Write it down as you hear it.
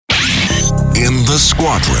the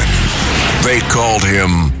squadron. They called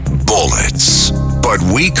him Bullets, but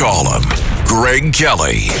we call him Greg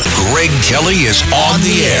Kelly. Greg Kelly is on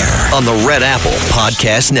the air on the Red Apple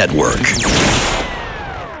Podcast Network.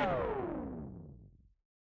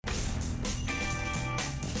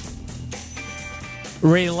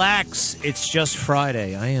 Relax. It's just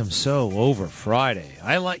Friday. I am so over Friday.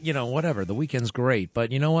 I like, whatever. The weekend's great.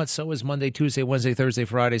 But you know what? So is Monday, Tuesday, Wednesday, Thursday,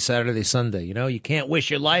 Friday, Saturday, Sunday. You can't wish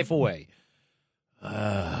your life away.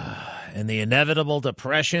 And the inevitable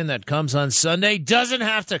depression that comes on Sunday doesn't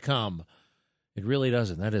have to come. It really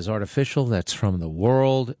doesn't. That is artificial. That's from the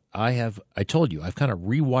world. I told you, I've kind of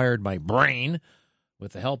rewired my brain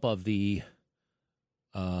with the help of the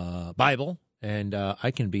Bible. And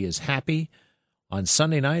I can be as happy on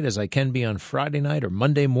Sunday night as I can be on Friday night or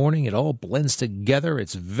Monday morning. It all blends together.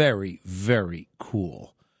 It's very, very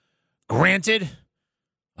cool. Granted,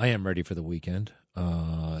 I am ready for the weekend.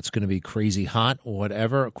 It's going to be crazy hot,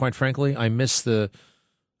 whatever. Quite frankly, I miss the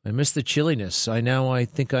chilliness. I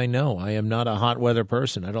think I know. I am not a hot weather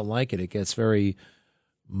person. I don't like it. It gets very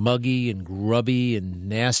muggy and grubby and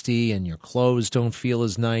nasty, and your clothes don't feel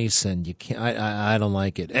as nice, and you can't. I don't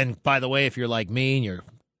like it. And by the way, if you're like me and you're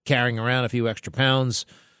carrying around a few extra pounds,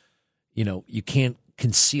 you can't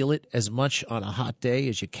conceal it as much on a hot day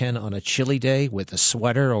as you can on a chilly day with a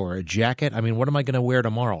sweater or a jacket. I mean, what am I going to wear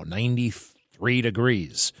tomorrow? 93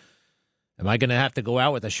 degrees. Am I going to have to go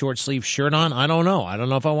out with a short sleeve shirt on? I don't know. I don't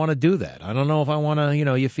know if I want to do that. I don't know if I want to,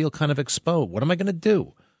 you feel kind of exposed. What am I going to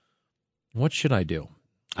do? What should I do?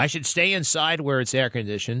 I should stay inside where it's air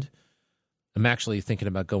conditioned. I'm actually thinking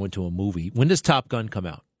about going to a movie. When does Top Gun come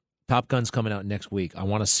out? Top Gun's coming out next week. I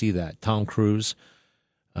want to see that. Tom Cruise.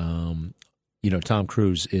 Tom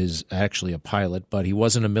Cruise is actually a pilot, but he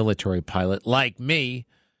wasn't a military pilot like me.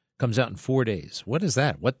 Comes out in 4 days. What is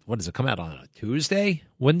that? What does it come out on a Tuesday?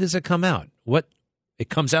 When does it come out? It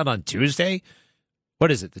comes out on Tuesday?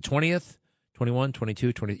 What is it? The 20th? 21,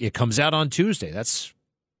 22, 20. It comes out on Tuesday. That's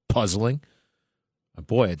puzzling.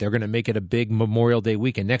 Boy, they're going to make it a big Memorial Day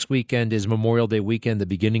weekend. Next weekend is Memorial Day weekend, the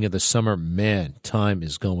beginning of the summer. Man, time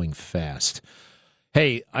is going fast.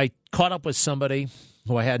 Hey, I caught up with somebody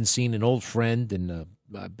who I hadn't seen, an old friend in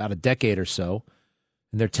about a decade or so,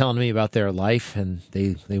 and they're telling me about their life, and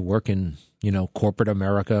they work in, corporate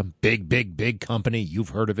America, big company. You've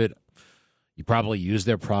heard of it. You probably use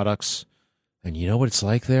their products. And you know what it's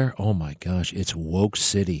like there? Oh, my gosh, it's woke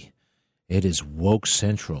city. It is woke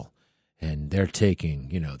central. And they're taking,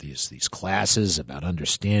 these classes about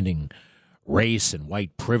understanding race and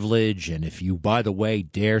white privilege. And if you, by the way,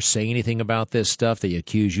 dare say anything about this stuff, they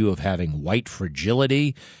accuse you of having white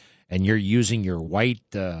fragility. And you're using your white,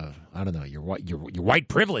 your white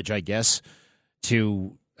privilege, I guess,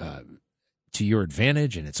 to your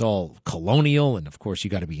advantage. And it's all colonial. And, of course,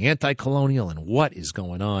 you got to be anti-colonial. And what is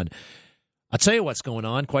going on? I'll tell you what's going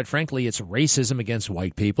on. Quite frankly, it's racism against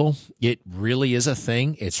white people. It really is a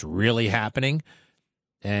thing. It's really happening.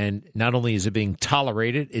 And not only is it being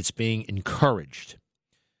tolerated, it's being encouraged.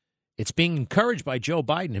 It's being encouraged by Joe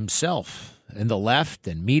Biden himself and the left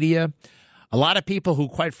and media. A lot of people who,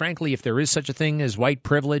 quite frankly, if there is such a thing as white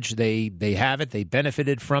privilege, they have it, they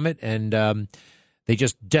benefited from it, and they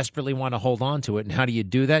just desperately want to hold on to it. And how do you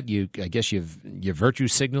do that? You virtue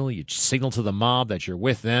signal. You signal to the mob that you're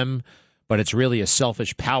with them. But it's really a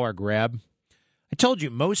selfish power grab. I told you,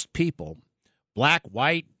 most people, black,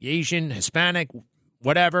 white, Asian, Hispanic,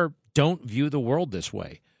 whatever, don't view the world this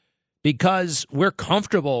way because we're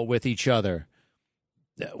comfortable with each other.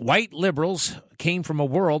 White liberals came from a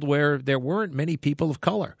world where there weren't many people of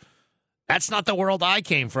color. That's not the world I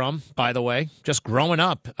came from, by the way. Just growing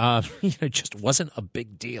up, it just wasn't a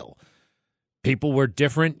big deal. People were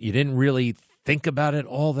different. You didn't really think about it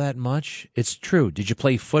all that much. It's true. Did you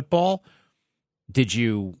play football? Did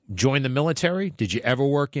you join the military? Did you ever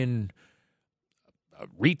work in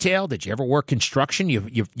retail? Did you ever work construction?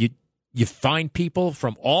 You find people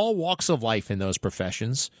from all walks of life in those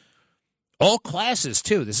professions, all classes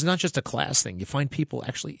too. This is not just a class thing. You find people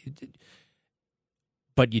actually,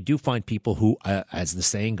 but you do find people who, as the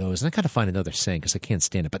saying goes, and I got to find another saying because I can't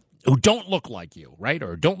stand it, but who don't look like you, right?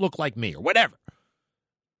 Or don't look like me or whatever.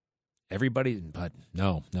 Everybody, but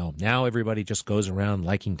no. Now everybody just goes around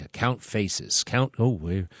liking to count faces. And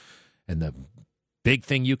the big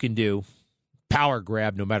thing you can do, power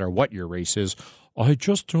grab, no matter what your race is. I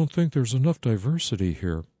just don't think there's enough diversity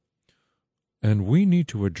here. And we need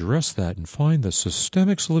to address that and find the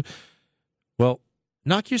systemic solution. Well,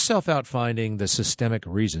 knock yourself out finding the systemic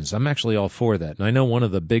reasons. I'm actually all for that. And I know one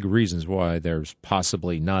of the big reasons why there's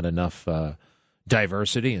possibly not enough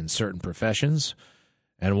diversity in certain professions.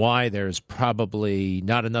 and why there's probably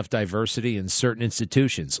not enough diversity in certain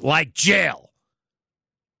institutions, like jail,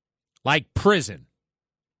 like prison.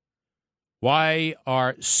 Why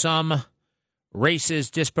are some races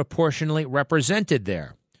disproportionately represented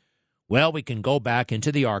there? Well, we can go back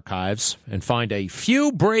into the archives and find a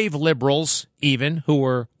few brave liberals, even, who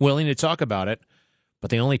were willing to talk about it,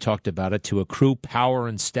 but they only talked about it to accrue power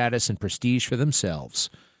and status and prestige for themselves.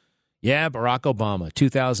 Yeah, Barack Obama,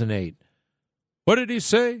 2008. What did he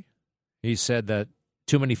say? He said that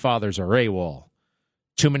too many fathers are AWOL.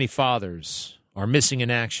 Too many fathers are missing in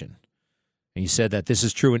action. And he said that this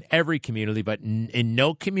is true in every community, but in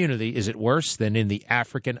no community is it worse than in the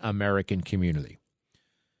African American community.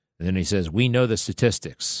 And then he says, we know the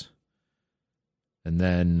statistics. And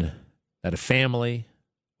then that a family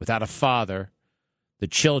without a father, the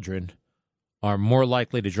children are more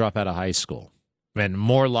likely to drop out of high school and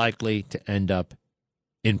more likely to end up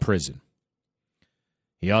in prison.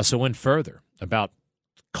 He also went further about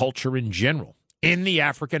culture in general in the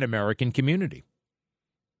African American community.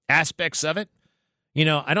 Aspects of it,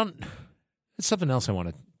 it's something else I want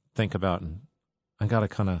to think about, and I got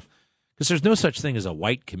to because there's no such thing as a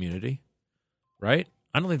white community, right?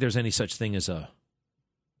 I don't think there's any such thing as a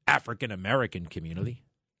African American community.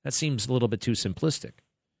 That seems a little bit too simplistic.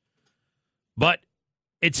 But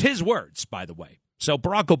it's his words, by the way. So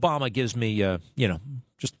Barack Obama gives me,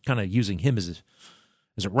 just kind of using him as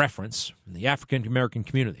a reference in the African American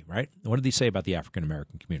community, right? What did he say about the African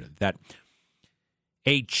American community? That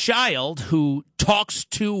a child who talks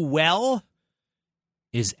too well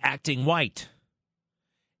is acting white.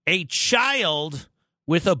 A child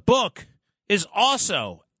with a book is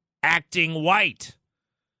also acting white,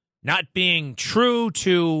 not being true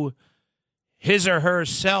to his or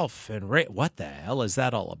herself. And what the hell is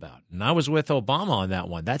that all about? And I was with Obama on that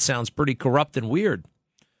one. That sounds pretty corrupt and weird.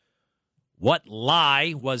 What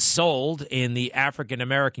lie was sold in the African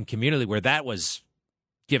American community where that was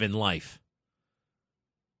given life?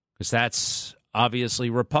 Because that's obviously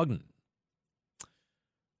repugnant.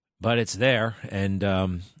 But it's there, and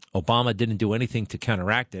Obama didn't do anything to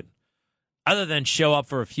counteract it other than show up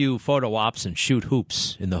for a few photo ops and shoot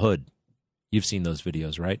hoops in the hood. You've seen those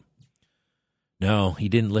videos, right? No, he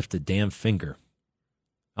didn't lift a damn finger.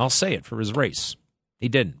 I'll say it for his race. He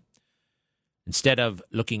didn't. Instead of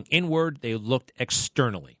looking inward, they looked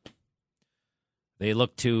externally. They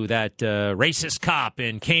looked to that racist cop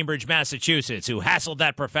in Cambridge, Massachusetts, who hassled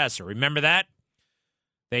that professor. Remember that?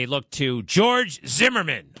 They looked to George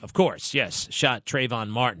Zimmerman, of course, yes, shot Trayvon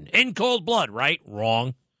Martin. In cold blood, right?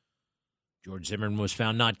 Wrong. George Zimmerman was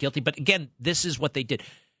found not guilty. But again, this is what they did.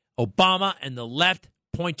 Obama and the left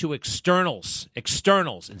point to externals.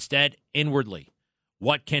 Instead, inwardly.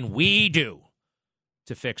 What can we do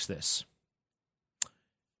to fix this?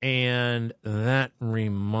 And that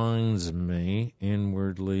reminds me,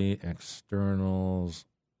 inwardly, externals.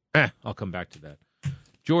 I'll come back to that.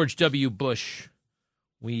 George W. Bush.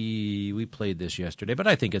 We played this yesterday, but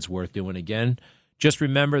I think it's worth doing again. Just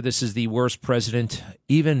remember, this is the worst president.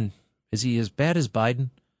 Even, is he as bad as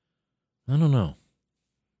Biden? I don't know.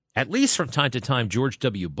 At least from time to time, George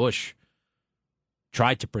W. Bush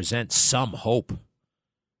tried to present some hope.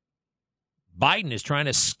 Biden is trying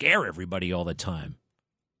to scare everybody all the time.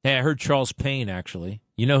 Hey, I heard Charles Payne, actually.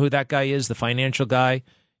 You know who that guy is, the financial guy?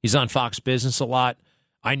 He's on Fox Business a lot.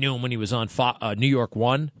 I knew him when he was on New York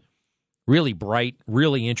One. Really bright,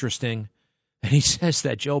 really interesting. And he says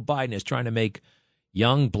that Joe Biden is trying to make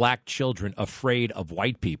young black children afraid of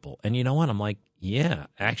white people. And you know what? I'm like, yeah,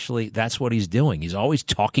 actually, that's what he's doing. He's always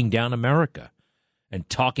talking down America and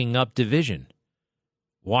talking up division.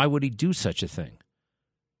 Why would he do such a thing?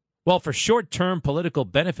 Well, for short-term political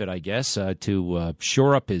benefit, I guess, to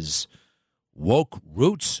shore up his woke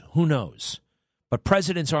roots, who knows? But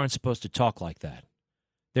presidents aren't supposed to talk like that.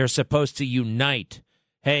 They're supposed to unite.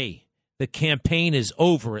 Hey, the campaign is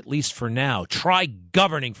over, at least for now. Try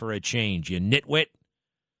governing for a change, you nitwit.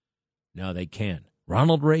 No, they can't.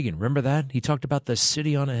 Ronald Reagan, remember that? He talked about the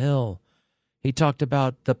city on a hill. He talked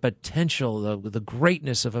about the potential, the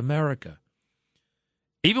greatness of America.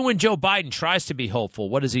 Even when Joe Biden tries to be hopeful,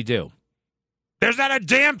 what does he do? There's not a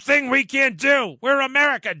damn thing we can't do. We're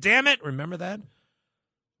America, damn it. Remember that?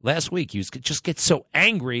 Last week, he just gets so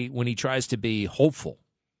angry when he tries to be hopeful.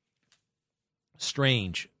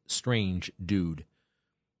 Strange dude.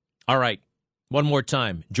 All right, one more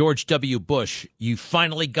time. George W. Bush, you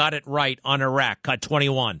finally got it right on Iraq. Cut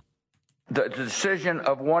 21. The decision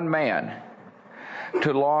of one man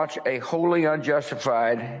to launch a wholly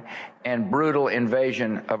unjustified and brutal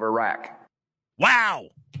invasion of Iraq. Wow.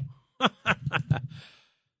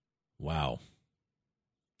 Wow.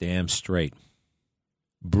 Damn straight.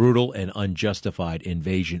 brutal and unjustified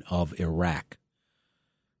invasion of Iraq.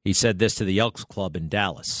 He said this to the Elks Club in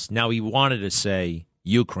Dallas. Now he wanted to say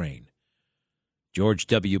Ukraine, George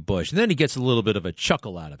W. Bush. And then he gets a little bit of a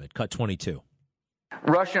chuckle out of it. Cut 22.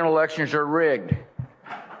 Russian elections are rigged.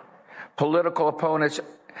 Political opponents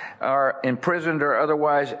are imprisoned or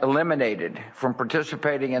otherwise eliminated from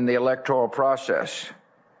participating in the electoral process.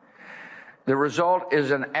 The result is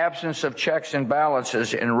an absence of checks and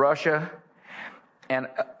balances in Russia and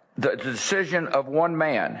the decision of one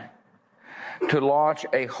man to launch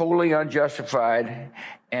a wholly unjustified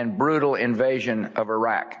and brutal invasion of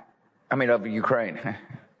of Ukraine.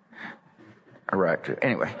 Iraq,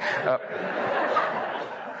 anyway.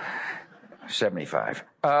 75.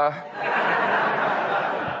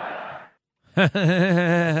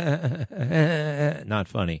 Not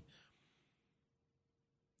funny.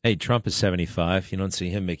 Hey, Trump is 75. You don't see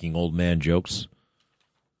him making old man jokes.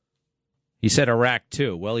 He said Iraq,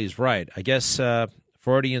 too. Well, he's right. I guess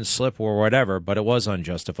Freudian slip or whatever, but it was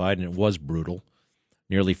unjustified and it was brutal.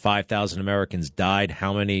 Nearly 5,000 Americans died.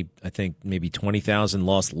 How many? I think maybe 20,000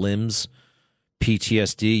 lost limbs,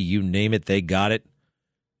 PTSD, you name it, they got it.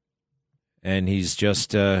 And he's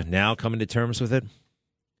just now coming to terms with it.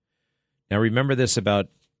 Now, remember this about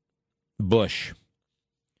Bush.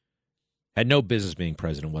 Had no business being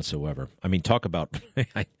president whatsoever. I mean, talk about,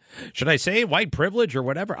 should I say white privilege or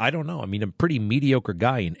whatever? I don't know. I mean, a pretty mediocre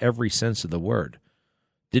guy in every sense of the word.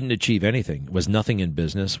 Didn't achieve anything. Was nothing in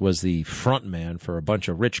business. Was the front man for a bunch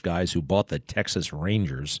of rich guys who bought the Texas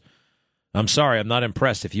Rangers. I'm sorry, I'm not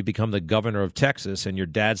impressed if you become the governor of Texas and your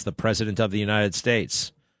dad's the president of the United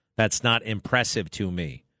States. That's not impressive to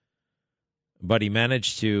me. But he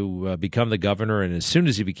managed to become the governor, and as soon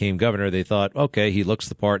as he became governor, they thought, okay, he looks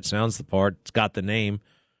the part, sounds the part, it's got the name.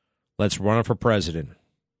 Let's run him for president.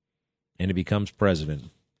 And he becomes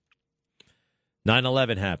president.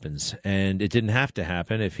 9/11 happens, and it didn't have to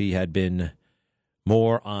happen if he had been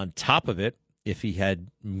more on top of it, if he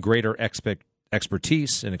had greater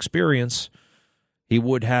expertise and experience, he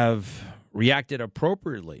would have reacted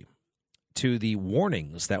appropriately to the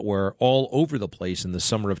warnings that were all over the place in the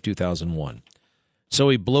summer of 2001. So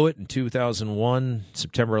he blew it in 2001.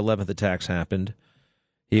 September 11th attacks happened.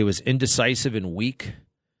 He was indecisive and weak,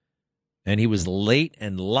 and he was late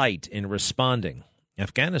and light in responding.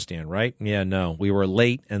 Afghanistan, right? Yeah, no, we were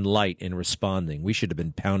late and light in responding. We should have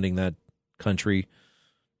been pounding that country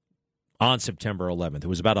on September 11th. It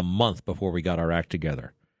was about a month before we got our act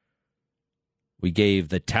together. We gave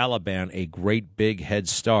the Taliban a great big head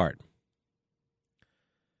start.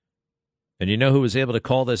 And you know who was able to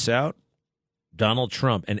call this out? Donald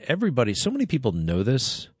Trump. And everybody, so many people know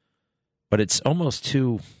this, but it's almost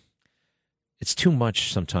too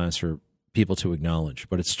much sometimes for people to acknowledge,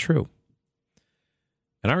 but it's true.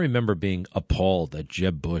 And I remember being appalled that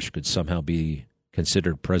Jeb Bush could somehow be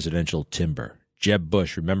considered presidential timber. Jeb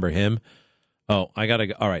Bush, remember him? Oh,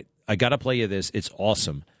 all right, I got to play you this. It's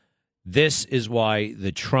awesome. This is why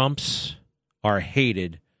the Trumps are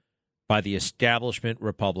hated by the establishment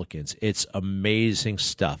Republicans. It's amazing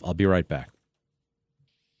stuff. I'll be right back.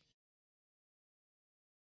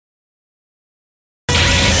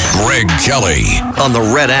 Greg Kelly on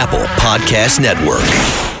the Red Apple Podcast Network.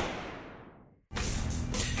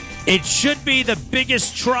 It should be the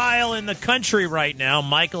biggest trial in the country right now.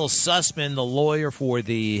 Michael Sussman, the lawyer for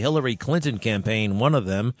the Hillary Clinton campaign, one of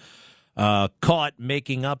them, caught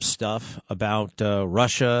making up stuff about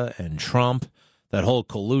Russia and Trump, that whole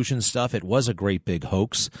collusion stuff. It was a great big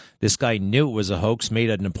hoax. This guy knew it was a hoax,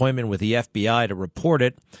 made an appointment with the FBI to report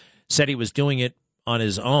it, said he was doing it on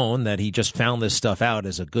his own, that he just found this stuff out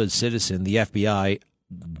as a good citizen. The FBI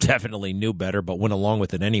definitely knew better, but went along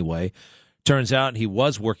with it anyway. Turns out he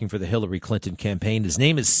was working for the Hillary Clinton campaign. His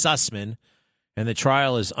name is Sussman, and the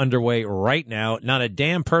trial is underway right now. Not a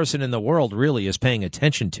damn person in the world really is paying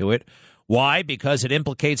attention to it. Why? Because it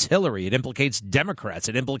implicates Hillary. It implicates Democrats.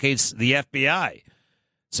 It implicates the FBI.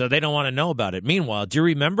 So they don't want to know about it. Meanwhile, do you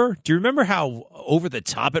remember how over the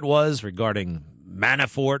top it was regarding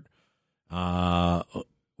Manafort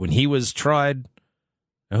when he was tried?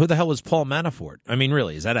 Now, who the hell was Paul Manafort? I mean,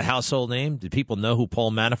 really, is that a household name? Did people know who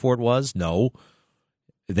Paul Manafort was? No.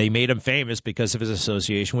 They made him famous because of his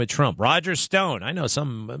association with Trump. Roger Stone. I know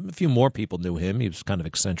a few more people knew him. He was kind of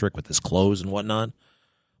eccentric with his clothes and whatnot.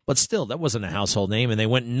 But still, that wasn't a household name, and they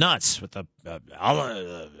went nuts with the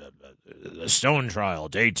Stone trial,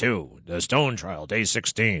 day 2, the Stone trial, day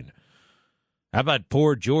 16. How about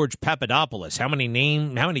poor George Papadopoulos? How many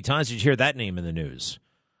times did you hear that name in the news?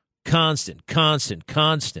 Constant.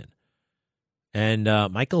 And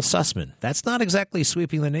Michael Sussman. That's not exactly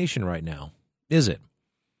sweeping the nation right now, is it?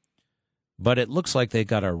 but it looks like they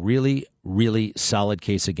got a really, really solid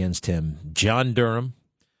case against him. John Durham,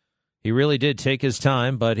 he really did take his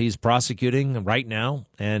time, but he's prosecuting right now,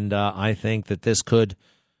 and I think that this could,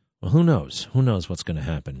 well, who knows? Who knows what's going to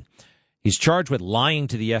happen? He's charged with lying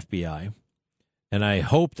to the FBI, and I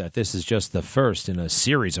hope that this is just the first in a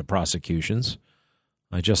series of prosecutions.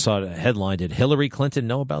 I just saw a headline, did Hillary Clinton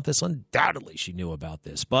know about this? Undoubtedly she knew about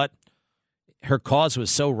this, but her cause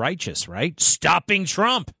was so righteous, right? Stopping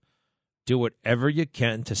Trump. Do whatever you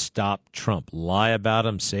can to stop Trump. Lie about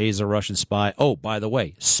him, say he's a Russian spy. Oh, by the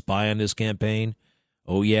way, spy on his campaign.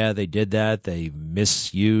 Oh, yeah, they did that. They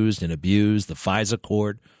misused and abused the FISA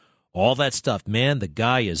court. All that stuff. Man, the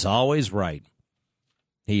guy is always right.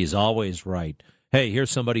 He is always right. Hey,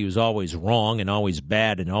 here's somebody who's always wrong and always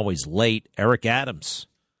bad and always late. Eric Adams.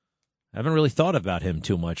 I haven't really thought about him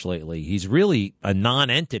too much lately. He's really a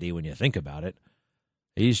non-entity when you think about it.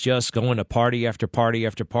 He's just going to party after party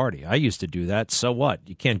after party. I used to do that. So what?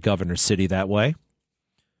 You can't govern a city that way.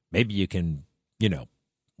 Maybe you can,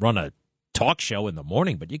 run a talk show in the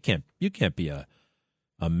morning, but you can't be a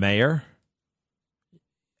mayor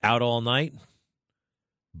out all night.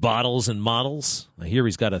 Bottles and models. I hear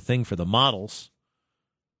he's got a thing for the models.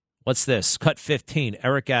 What's this? Cut 15,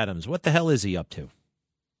 Eric Adams. What the hell is he up to?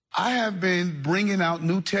 I have been bringing out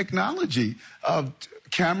new technology of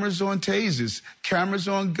cameras on tasers, cameras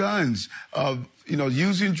on guns,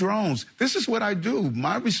 using drones. This is what I do.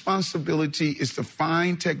 My responsibility is to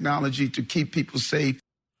find technology to keep people safe.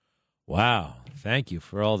 Wow. Thank you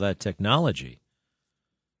for all that technology.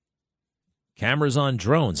 Cameras on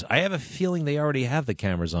drones. I have a feeling they already have the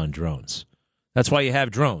cameras on drones. That's why you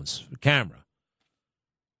have drones. Camera.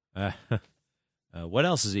 What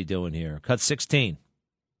else is he doing here? Cut 16.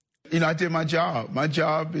 I did my job. My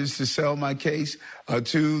job is to sell my case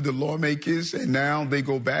to the lawmakers, and now they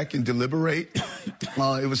go back and deliberate.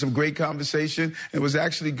 It was some great conversation. It was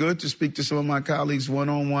actually good to speak to some of my colleagues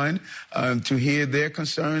one-on-one, to hear their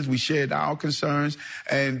concerns. We shared our concerns,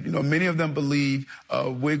 and many of them believe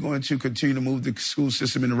we're going to continue to move the school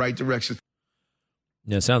system in the right direction.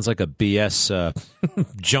 Yeah, it sounds like a BS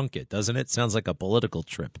junket, doesn't it? Sounds like a political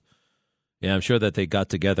trip. Yeah, I'm sure that they got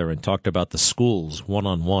together and talked about the schools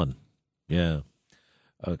one-on-one. Yeah.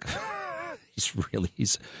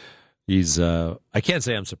 He's I can't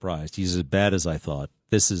say I'm surprised. He's as bad as I thought.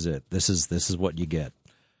 This is it. This is what you get.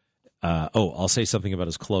 I'll say something about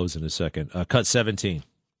his clothes in a second. Cut 17.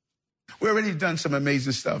 We already done some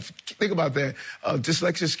amazing stuff. Think about that.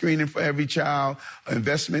 Dyslexia screening for every child,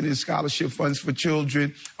 investment in scholarship funds for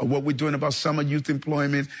children, what we're doing about summer youth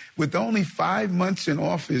employment. With only 5 months in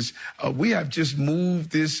office, we have just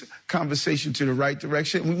moved this conversation to the right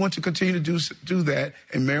direction. We want to continue to do that,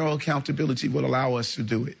 and mayoral accountability will allow us to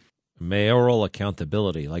do it. Mayoral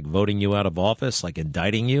accountability, like voting you out of office, like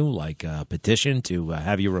indicting you, like a petition to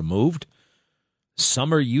have you removed?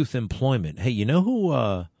 Summer youth employment. Hey, you know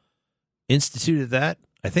who instituted that?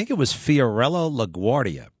 I think it was Fiorello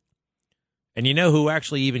LaGuardia. And you know who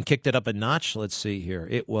actually even kicked it up a notch? Let's see here.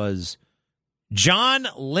 It was John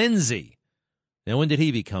Lindsay. Now, when did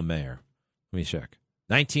he become mayor? Let me check.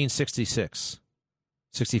 1966.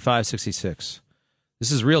 65, 66.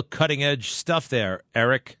 This is real cutting-edge stuff there,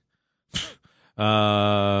 Eric.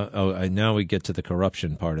 Now we get to the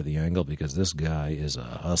corruption part of the angle because this guy is a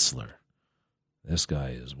hustler. This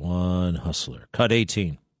guy is one hustler. Cut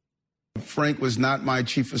 18. Frank was not my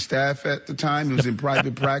chief of staff at the time. He was in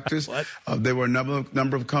private practice. There were a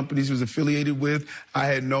number of companies he was affiliated with. I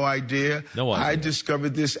had no idea. I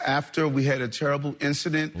discovered this after we had a terrible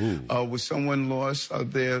incident where someone lost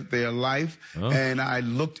their life. And I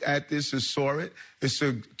looked at this and saw it. It's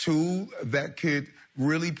a tool that could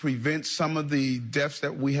really prevent some of the deaths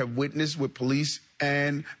that we have witnessed with police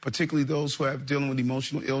and particularly those who have dealing with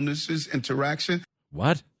emotional illnesses interaction.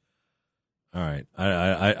 What? All right.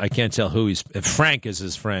 I can't tell who he's... Frank is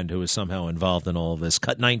his friend who is somehow involved in all of this.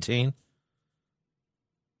 Cut 19.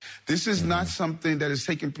 This is not something that is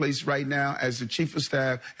taking place right now as the chief of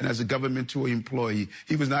staff and as a governmental employee.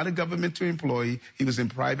 He was not a governmental employee. He was in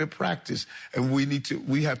private practice. And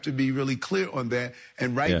we have to be really clear on that.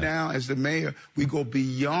 And now, as the mayor, we go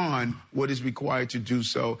beyond what is required to do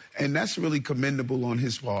so. And that's really commendable on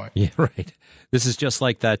his part. Yeah, right. This is just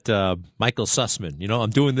like that Michael Sussman. I'm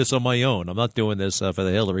doing this on my own. I'm not doing this for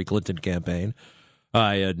the Hillary Clinton campaign.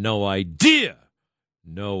 I had no idea.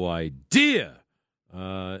 No idea.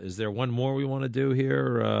 Is there one more we want to do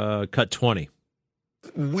here? Cut 20.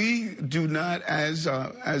 We do not, as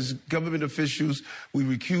government officials, we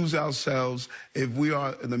recuse ourselves. If we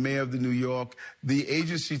are the mayor of New York, the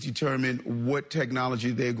agencies determine what technology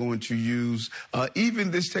they're going to use. Even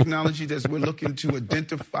this technology that we're looking to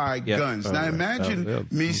identify guns. Now, imagine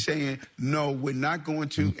me saying, no, we're not going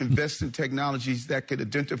to invest in technologies that could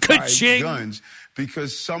identify guns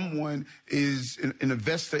because someone is an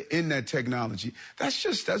investor in that technology. That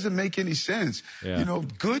just doesn't make any sense. Yeah. You know,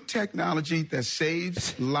 good technology that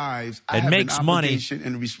saves lives. I have an obligation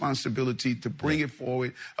and responsibility to bring it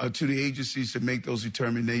forward to the agencies to make those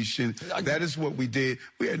determinations. That is what we did.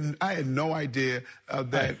 I had no idea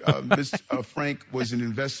that Mr. Frank was an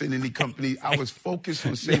investor in any company. I was focused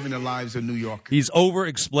on saving the lives of New York. He's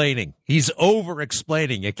over-explaining.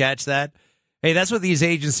 You catch that? Hey, that's what these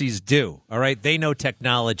agencies do, all right? They know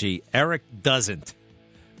technology. Eric doesn't.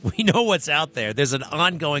 We know what's out there. There's an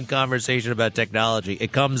ongoing conversation about technology.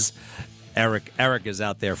 It comes, Eric is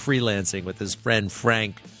out there freelancing with his friend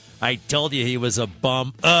Frank. I told you he was a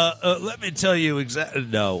bum. Let me tell you exactly.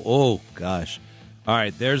 No. Oh, gosh. All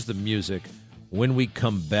right, there's the music. When we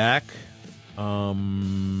come back,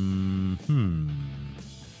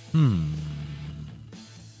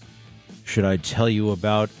 should I tell you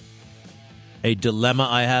about a dilemma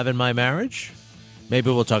I have in my marriage?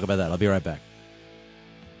 Maybe we'll talk about that. I'll be right back.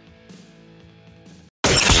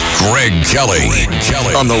 Greg Kelly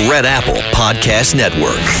on the Red Apple Podcast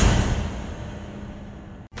Network.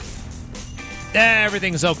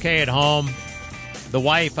 Everything's okay at home. The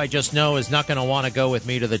wife, I just know, is not going to want to go with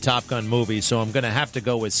me to the Top Gun movie, so I'm going to have to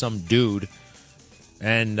go with some dude.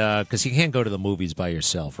 And because you can't go to the movies by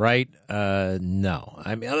yourself, right? No.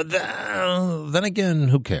 I mean, then again,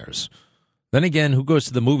 who cares? Then again, who goes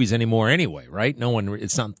to the movies anymore anyway, right? No one.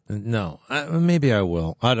 It's not. No. Maybe I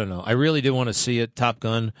will. I don't know. I really do want to see it. Top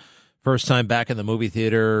Gun. First time back in the movie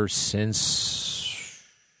theater since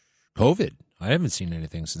COVID. I haven't seen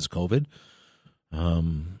anything since COVID.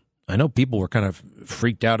 I know people were kind of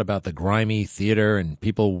freaked out about the grimy theater and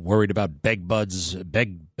people worried about bed bugs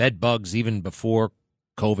even before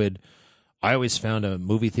COVID. I always found a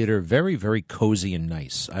movie theater very, very cozy and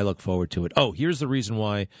nice. I look forward to it. Oh, here's the reason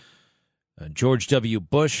why George W.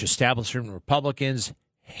 Bush, establishment Republicans,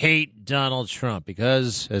 hate Donald Trump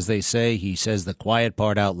because, as they say, he says the quiet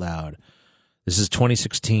part out loud. This is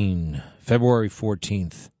 2016, February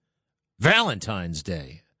 14th, Valentine's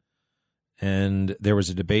Day. And there was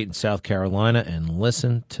a debate in South Carolina, and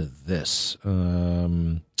listen to this.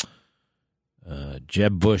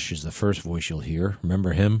 Jeb Bush is the first voice you'll hear.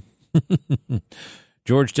 Remember him?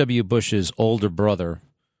 George W. Bush's older brother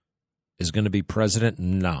is going to be president?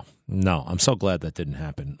 No. I'm so glad that didn't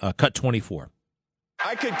happen. Cut 24.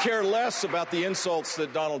 I could care less about the insults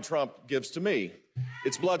that Donald Trump gives to me.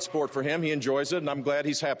 It's blood sport for him. He enjoys it, and I'm glad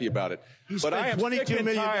he's happy about it. But I am sick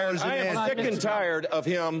and tired of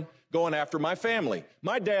him going after my family.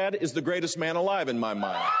 My dad is the greatest man alive in my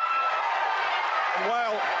mind. And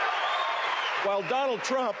while Donald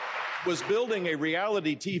Trump was building a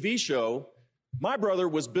reality TV show, my brother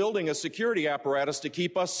was building a security apparatus to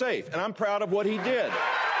keep us safe, and I'm proud of what he did.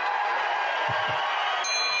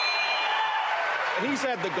 And he's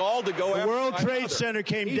had the gall to go after my mother. The World Trade Center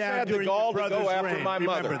came down during your brother's reign.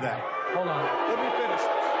 Remember that. Hold on. Let me finish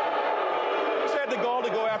this. He's had the gall to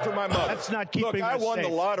go after my mother. That's not keeping us safe. Look, I won the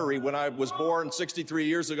lottery when I was born 63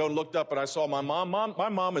 years ago and looked up and I saw my mom. My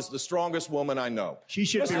mom is the strongest woman I know. She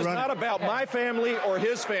should be running. This is not about my family or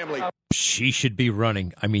his family. She should be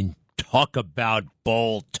running. I mean, talk about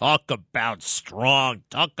bold. Talk about strong.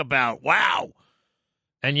 Talk about wow.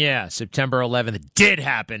 And yeah, September 11th did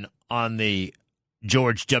happen on the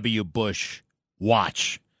George W. Bush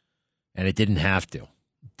watch. And it didn't have to.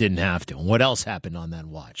 And what else happened on that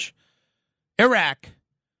watch? Iraq.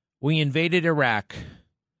 We invaded Iraq.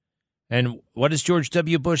 And what is George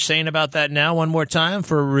W. Bush saying about that now? One more time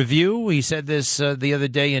for a review. He said this the other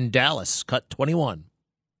day in Dallas. Cut 21.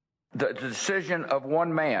 The decision of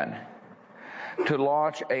one man to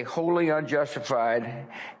launch a wholly unjustified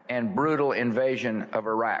and brutal invasion of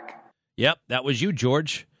Iraq. Yep, that was you,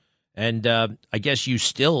 George. And I guess you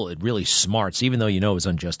still, it really smarts, even though you know it was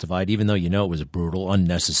unjustified, even though you know it was brutal,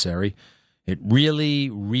 unnecessary. It really,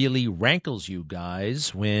 really rankles you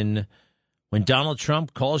guys when Donald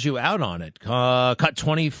Trump calls you out on it. Cut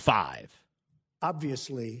 25.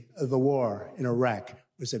 Obviously, the war in Iraq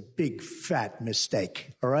was a big, fat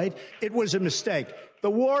mistake, all right? It was a mistake. The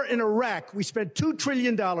war in Iraq, we spent $2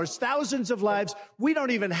 trillion, thousands of lives. We don't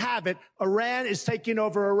even have it. Iran is taking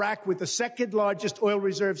over Iraq with the second largest oil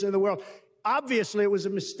reserves in the world. Obviously, it was a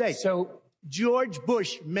mistake. So George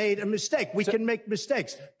Bush made a mistake. We can make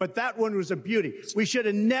mistakes, but that one was a beauty. We should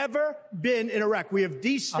have never been in Iraq. We have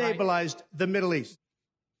destabilized the Middle East.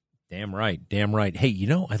 Damn right. Damn right. Hey, you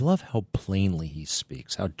know, I love how plainly he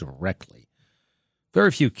speaks, how directly.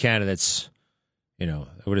 Very few candidates, you know,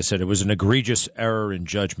 I would have said it was an egregious error in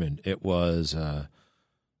judgment. It was a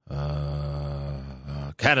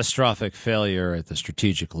catastrophic failure at the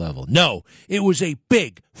strategic level. No, it was a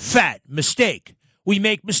big, fat mistake. We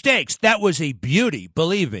make mistakes. That was a beauty,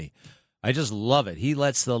 believe me. I just love it. He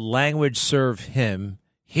lets the language serve him.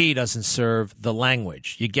 He doesn't serve the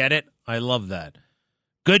language. You get it? I love that.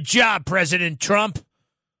 Good job, President Trump.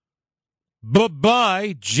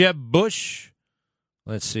 Bye-bye, Jeb Bush.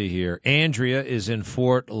 Let's see here. Andrea is in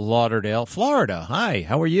Fort Lauderdale, Florida. Hi,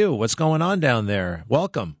 how are you? What's going on down there?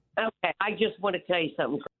 Welcome. Okay, I just want to tell you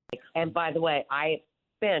something. And by the way, I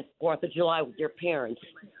spent 4th of July with your parents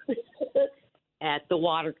at the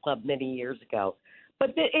Water Club many years ago.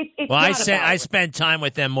 But it's well, not I spent time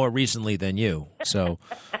with them more recently than you. So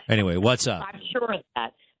anyway, what's up? I'm sure of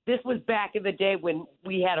that. This was back in the day when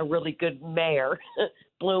we had a really good mayor,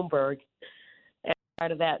 Bloomberg, and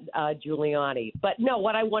part of that Giuliani. But no,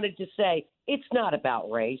 what I wanted to say, it's not about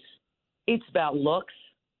race. It's about looks.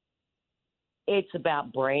 It's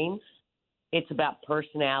about brains. It's about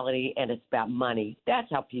personality, and it's about money. That's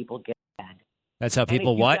how people get ahead. That's how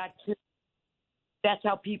people what? That's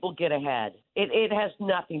how people get ahead. It has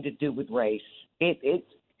nothing to do with race. If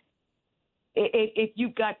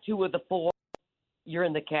you've got 2 of the 4, you're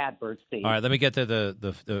in the catbird seat. All right, let me get to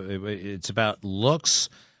the it's about looks.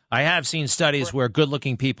 I have seen studies where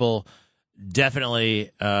good-looking people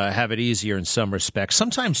definitely have it easier in some respects.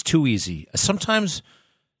 Sometimes too easy. Sometimes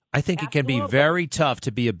I think it can be very tough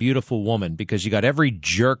to be a beautiful woman because you got every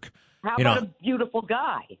jerk. How about a beautiful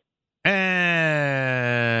guy?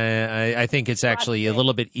 I think it's actually a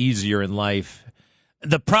little bit easier in life.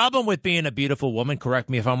 The problem with being a beautiful woman, correct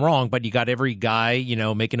me if I'm wrong, but you got every guy, you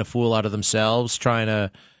know, making a fool out of themselves, trying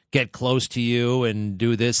to get close to you and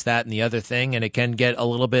do this, that, and the other thing, and it can get a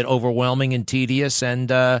little bit overwhelming and tedious,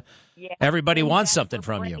 and everybody wants something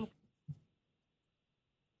from you.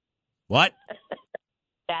 What?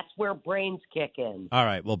 That's where brains kick in. All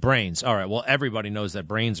right, well, brains. All right, well, everybody knows that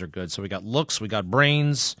brains are good. So we got looks, we got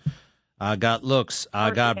brains, I got looks, I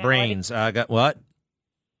got brains, I got what?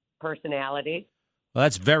 Personality. Well,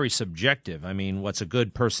 that's very subjective. I mean, what's a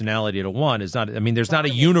good personality to one is not, I mean, there's not a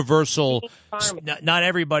universal, not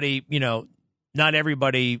everybody, you know, not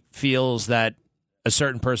everybody feels that a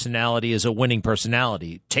certain personality is a winning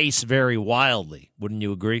personality. Tastes vary wildly. Wouldn't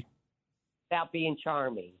you agree? About being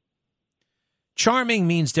charming. Charming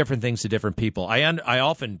means different things to different people. I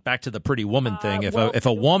often, back to the pretty woman thing. If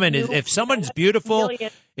a woman is, if someone's beautiful,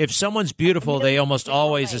 they almost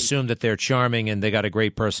always assume that they're charming and they got a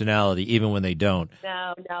great personality, even when they don't.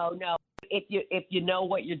 No. If you know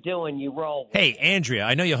what you're doing, you roll. Hey, Andrea,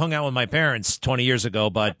 I know you hung out with my parents 20 years ago,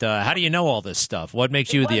 but how do you know all this stuff? What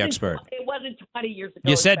makes you the expert? It wasn't 20 years ago.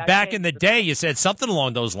 You said back in the day, you said something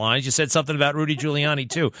along those lines. You said something about Rudy Giuliani,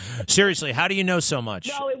 too. Seriously, how do you know so much?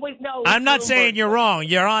 I'm not saying you're wrong.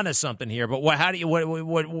 You're onto something here, but how do you,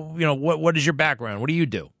 what is your background? What do you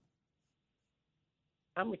do?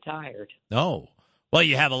 I'm retired. Oh. Well,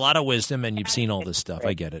 you have a lot of wisdom, and you've seen all this stuff.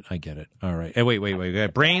 I get it. All right. Hey, wait. We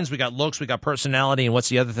got brains, we got looks, we got personality, and what's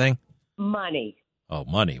the other thing? Money. Oh,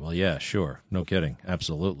 money. Well, yeah, sure. No kidding.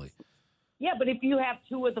 Absolutely. Yeah, but if you have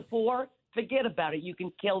 2 of the 4, forget about it. You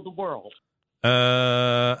can kill the world.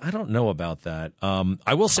 I don't know about that.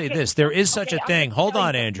 I will say this. There is such a thing. Hold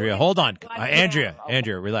on, Andrea. Hold on. Andrea,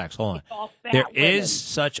 relax. Hold on. There is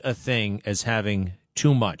such a thing as having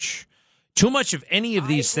too much. Too much of any of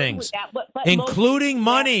these things, but including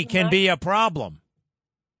money, can be a problem.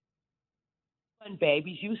 Fun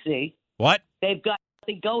babies, you see. What? They've got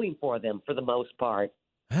nothing going for them for the most part.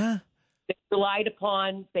 Huh? They relied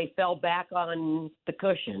upon, they fell back on the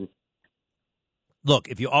cushion. Look,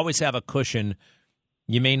 if you always have a cushion,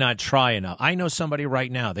 you may not try enough. I know somebody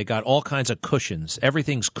right now, they got all kinds of cushions.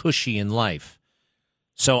 Everything's cushy in life.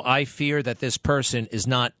 So I fear that this person is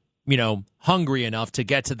not, hungry enough to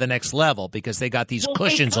get to the next level because they got these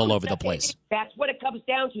cushions all over the place. That's what it comes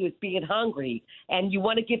down to, is being hungry. And you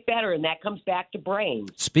want to get better, and that comes back to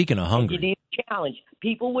brains. Speaking of hungry. You need a challenge.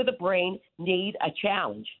 People with a brain need a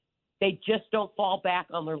challenge. They just don't fall back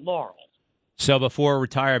on their laurels. So before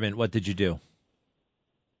retirement, what did you do?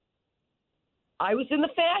 I was in the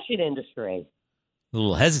fashion industry. A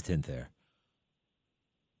little hesitant there.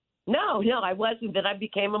 No, I wasn't. Then I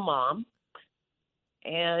became a mom.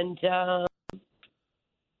 And well,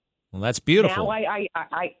 that's beautiful. Now I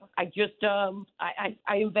just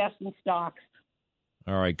I invest in stocks.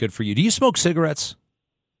 All right, good for you. Do you smoke cigarettes?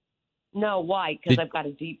 No, why? Because I've got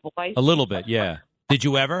a deep voice. A little bit, yeah. Did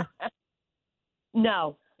you ever?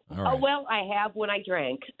 No. All right. Oh, well, I have when I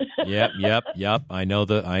drank. Yep. I know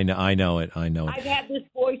it. I know it. I've had this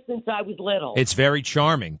voice since I was little. It's very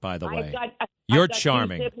charming, by the way. You're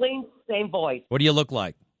charming. 2 siblings, same voice. What do you look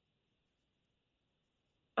like?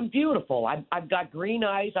 I'm beautiful. I've got green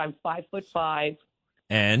eyes. I'm 5'5".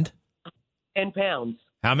 And? 10 pounds.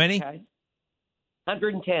 How many? Okay.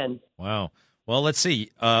 110. Wow. Well, let's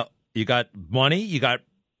see. You got money. You got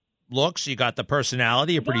looks. You got the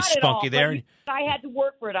personality. You're pretty spunky there. I had to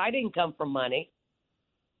work for it. I didn't come from money.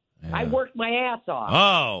 Yeah. I worked my ass off.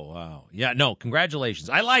 Oh, wow. Yeah, no, congratulations.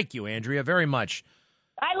 I like you, Andrea, very much.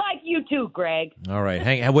 I like you too, Greg. All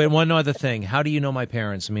right. Wait, one other thing. How do you know my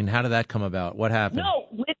parents? I mean, how did that come about? What happened? No,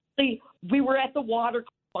 literally, we were at the water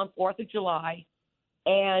club on 4th of July,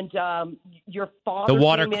 and your father. The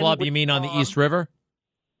water club, you mean on the East River?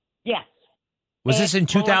 Yes. Was this in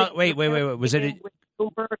 2000? Wait. Was it?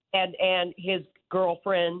 And his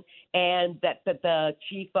girlfriend, and the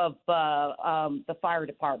chief of the fire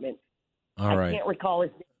department. All right. I can't recall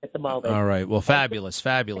his name at the moment. All right. Well, fabulous.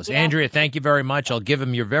 Yeah. Andrea, thank you very much. I'll give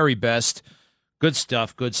him your very best. Good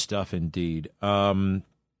stuff indeed.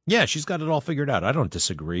 Yeah, she's got it all figured out. I don't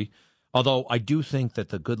disagree. Although I do think that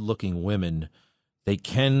the good-looking women, they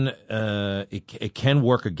can it can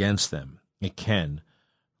work against them. It can.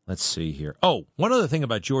 Let's see here. Oh, one other thing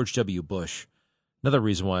about George W. Bush. Another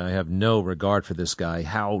reason why I have no regard for this guy,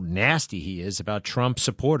 how nasty he is about Trump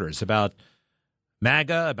supporters, about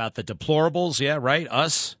MAGA, about the deplorables. Yeah, right,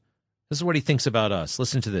 us. This is what he thinks about us.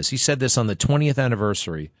 Listen to this. He said this on the 20th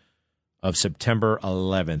anniversary of September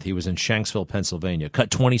 11th. He was in Shanksville, Pennsylvania.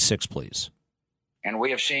 Cut 26, please. And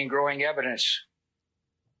we have seen growing evidence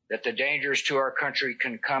that the dangers to our country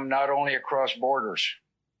can come not only across borders,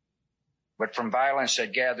 but from violence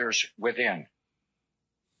that gathers within.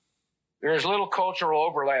 There is little cultural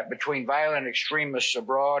overlap between violent extremists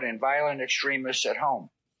abroad and violent extremists at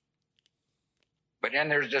home. But in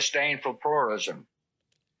their disdain for pluralism,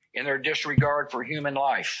 in their disregard for human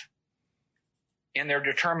life, in their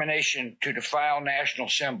determination to defile national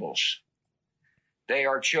symbols, they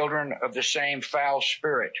are children of the same foul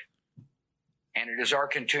spirit, and it is our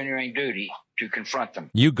continuing duty to confront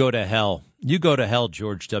them. You go to hell. You go to hell,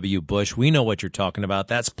 George W. Bush. We know what you're talking about.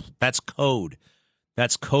 That's code.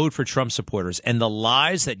 That's code for Trump supporters. And the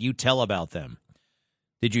lies that you tell about them.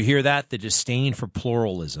 Did you hear that? The disdain for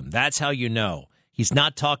pluralism. That's how you know. He's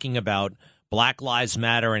not talking about Black Lives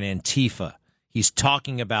Matter and Antifa. He's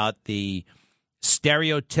talking about the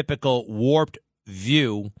stereotypical warped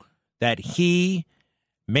view that he,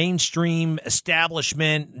 mainstream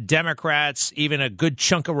establishment, Democrats, even a good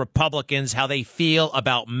chunk of Republicans, how they feel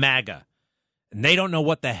about MAGA. And they don't know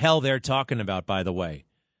what the hell they're talking about, by the way.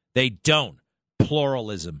 They don't.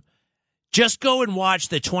 Pluralism. Just go and watch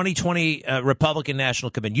the 2020 Republican National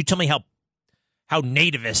Convention. You tell me how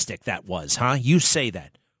nativistic that was, huh? You say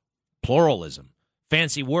that. Pluralism.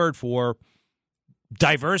 Fancy word for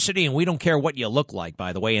diversity, and we don't care what you look like,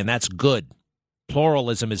 by the way, and that's good.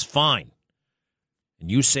 Pluralism is fine. And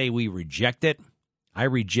you say we reject it? I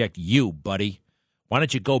reject you, buddy. Why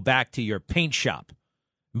don't you go back to your paint shop?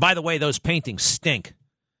 And by the way, those paintings stink.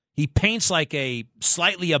 He paints like a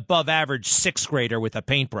slightly above average sixth grader with a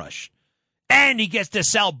paintbrush. And he gets to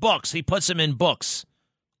sell books. He puts them in books.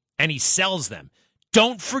 And he sells them.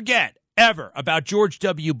 Don't forget ever about George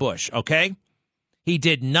W. Bush, okay? He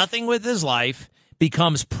did nothing with his life,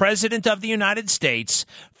 becomes president of the United States,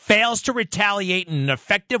 fails to retaliate in an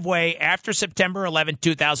effective way after September 11,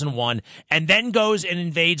 2001, and then goes and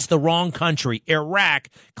invades the wrong country, Iraq,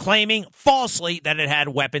 claiming falsely that it had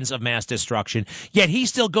weapons of mass destruction. Yet he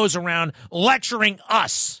still goes around lecturing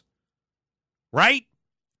us. Right?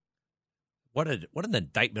 What an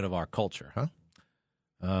indictment of our culture, huh?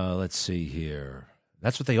 Let's see here.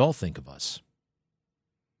 That's what they all think of us.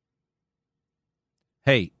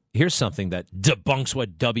 Hey, here's something that debunks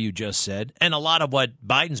what W just said, and a lot of what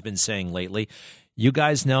Biden's been saying lately. You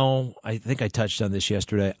guys know, I think I touched on this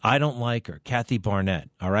yesterday, I don't like her, Kathy Barnett,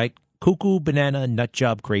 all right? Cuckoo, banana, nut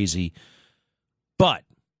job, crazy. But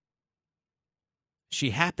she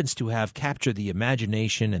happens to have captured the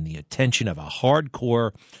imagination and the attention of a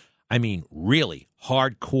hardcore, I mean really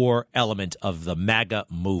hardcore element of the MAGA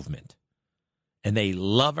movement. And they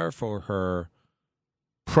love her for her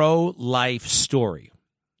pro-life story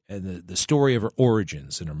and the story of her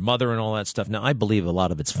origins and her mother and all that stuff. Now, I believe a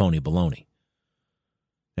lot of it's phony baloney.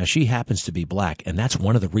 Now, she happens to be black, and that's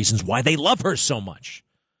one of the reasons why they love her so much.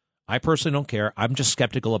 I personally don't care. I'm just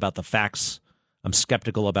skeptical about the facts. I'm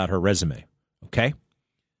skeptical about her resume, okay?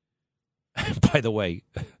 by the way.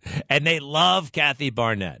 And they love Kathy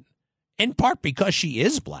Barnett, in part because she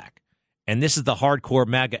is black. And this is the hardcore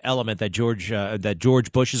MAGA element that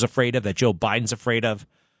George Bush is afraid of, that Joe Biden's afraid of.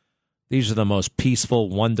 These are the most peaceful,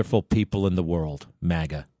 wonderful people in the world,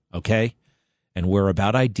 MAGA, okay? And we're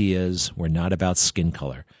about ideas. We're not about skin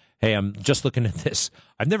color. Hey, I'm just looking at this.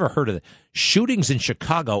 I've never heard of it. Shootings in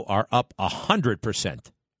Chicago are up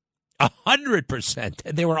 100%. 100%.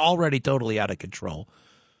 And they were already totally out of control.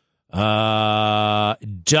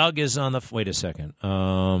 Doug is on the... Wait a second.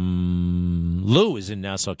 Lou is in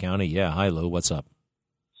Nassau County. Yeah, hi, Lou. What's up?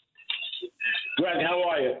 Greg, how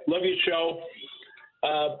are you? Love your show.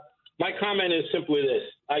 My comment is simply this.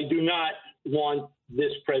 I do not want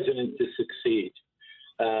this president to succeed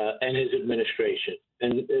and his administration.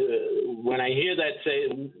 And when I hear that say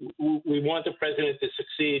we want the president to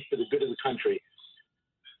succeed for the good of the country,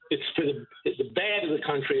 it's for the bad of the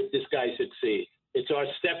country if this guy succeeds. It's our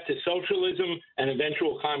step to socialism and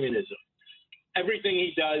eventual communism. Everything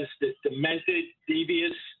he does, this demented,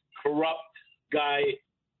 devious, corrupt guy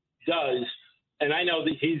does, and I know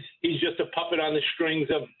that he's just a puppet on the strings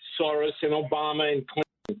of Soros and Obama and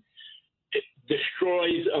Clinton. It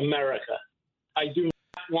destroys America. I do not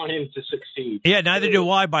want him to succeed. Yeah, neither do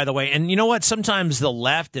I, by the way. And you know what? Sometimes the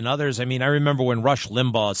left and others, I mean, I remember when Rush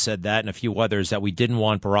Limbaugh said that and a few others that we didn't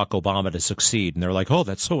want Barack Obama to succeed. And they're like, oh,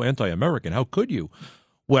 that's so anti-American. How could you?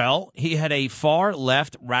 Well, he had a far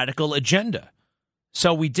left radical agenda.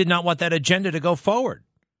 So we did not want that agenda to go forward.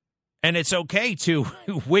 And it's okay to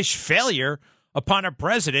wish failure upon a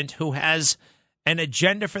president who has an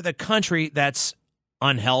agenda for the country that's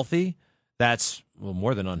unhealthy, that's well,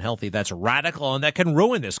 more than unhealthy, that's radical, and that can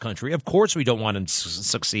ruin this country. Of course we don't want him to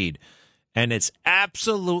succeed. And it's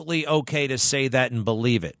absolutely okay to say that and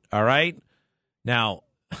believe it, all right? Now,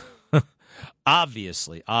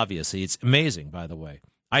 obviously, it's amazing, by the way.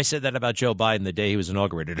 I said that about Joe Biden the day he was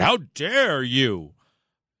inaugurated. How dare you?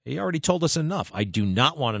 He already told us enough. I do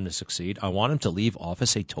not want him to succeed. I want him to leave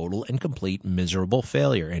office a total and complete miserable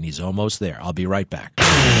failure, and he's almost there. I'll be right back.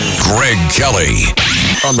 Greg Kelly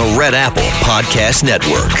on the Red Apple Podcast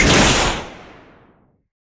Network.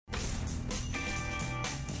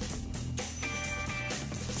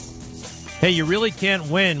 Hey, you really can't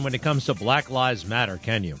win when it comes to Black Lives Matter,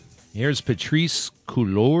 can you? Here's Patrisse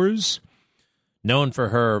Cullors, known for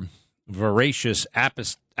her voracious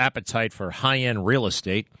appetite for high-end real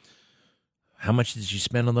estate. How much did she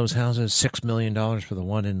spend on those houses? $6 million for the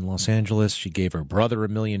one in Los Angeles. She gave her brother $1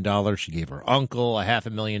 million. She gave her uncle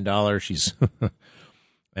 $500,000. She's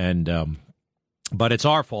but it's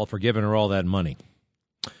our fault for giving her all that money.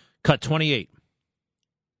 Cut 28.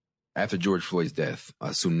 After George Floyd's death, a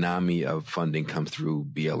tsunami of funding comes through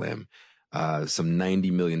BLM, some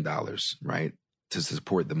 $90 million, right, to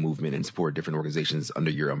support the movement and support different organizations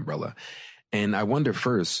under your umbrella. And I wonder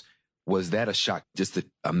first, was that a shock, just the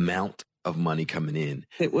amount of money coming in?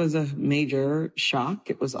 It was a major shock.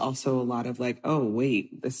 It was also a lot of like, oh,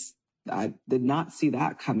 wait, I did not see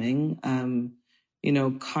that coming.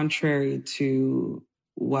 Contrary to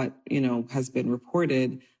what, has been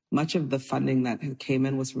reported, much of the funding that came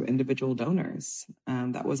in was from individual donors.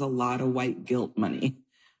 That was a lot of white guilt money.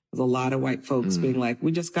 There's a lot of white folks being like,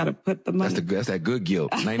 we just got to put the money. That's that good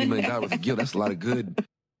guilt. $90 million of guilt. That's a lot of good.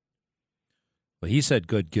 Well, he said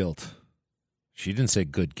good guilt. She didn't say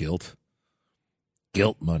good guilt.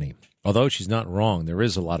 Guilt money. Although she's not wrong. There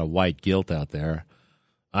is a lot of white guilt out there.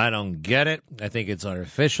 I don't get it. I think it's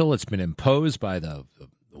artificial. It's been imposed by the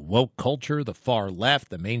woke culture, the far left,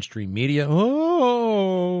 the mainstream media.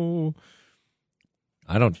 Oh,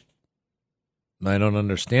 I don't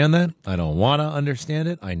understand that. I don't want to understand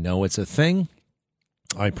it. I know it's a thing.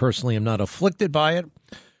 I personally am not afflicted by it.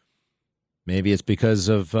 Maybe it's because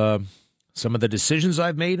of some of the decisions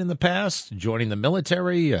I've made in the past, joining the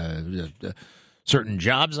military, certain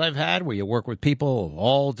jobs I've had where you work with people of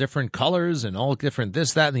all different colors and all different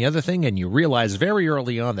this, that, and the other thing, and you realize very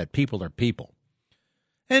early on that people are people.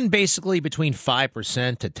 And basically between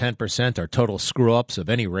 5% to 10% are total screw-ups of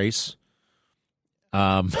any race.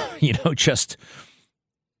 Just,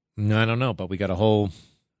 I don't know, but we got a whole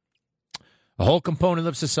component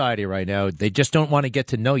of society right now. They just don't want to get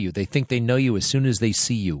to know you. They think they know you as soon as they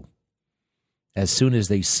see you. As soon as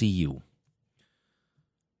they see you.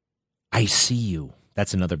 I see you.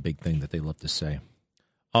 That's another big thing that they love to say.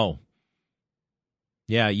 Oh,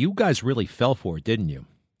 yeah, you guys really fell for it, didn't you?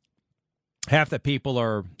 Half the people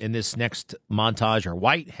are in this next montage are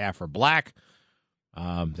white, half are black.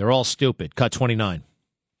 They're all stupid. Cut 29.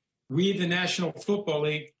 We, the National Football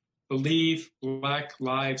League, believe Black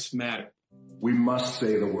Lives Matter. We must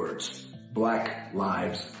say the words, Black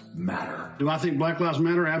Lives Matter. Do I think Black Lives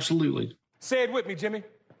Matter? Absolutely. Say it with me, Jimmy.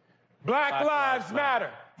 Black Lives Matter.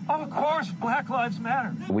 Of course, Black Lives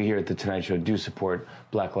Matter. We here at The Tonight Show do support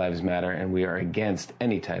Black Lives Matter, and we are against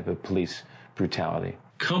any type of police brutality.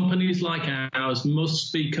 Companies like ours must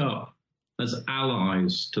speak up as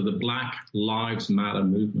allies to the Black Lives Matter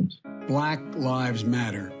movement. Black Lives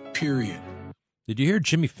Matter, period. Did you hear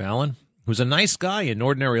Jimmy Fallon? Who's a nice guy in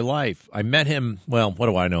ordinary life. I met him, well, what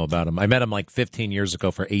do I know about him? I met him like 15 years ago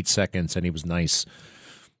for 8 seconds, and he was nice.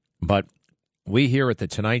 But we here at The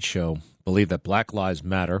Tonight Show believe that Black Lives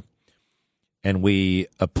Matter, and we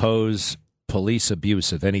oppose police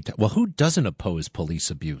abuse of any type. Well, who doesn't oppose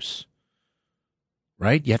police abuse?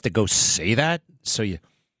 Right? You have to go say that?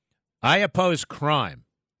 I oppose crime.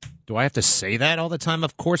 Do I have to say that all the time?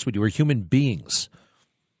 Of course we do. We're human beings.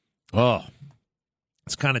 Oh,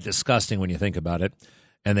 it's kind of disgusting when you think about it.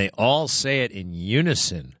 And they all say it in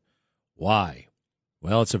unison. Why?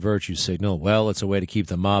 Well, it's a virtue signal. Well, it's a way to keep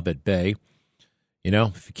the mob at bay. You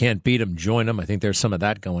know, if you can't beat them, join them. I think there's some of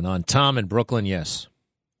that going on. Tom in Brooklyn, yes.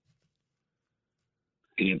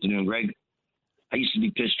 Good afternoon, Greg. I used to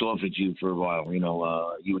be pissed off at you for a while. You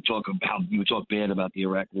know, you would talk bad about the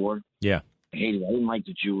Iraq War. Yeah. I hated it. I didn't like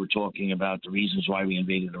that you were talking about the reasons why we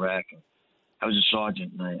invaded Iraq. I was a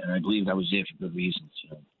sergeant, and I believed I was there for good reasons.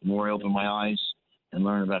 You know, the more I open my eyes and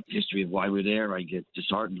learn about the history of why we're there, I get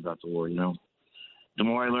disheartened about the war, you know. The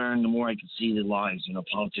more I learn, the more I can see the lies. You know,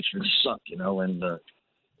 politics really suck, you know, and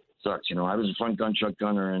sucks. You know, I was a front gun truck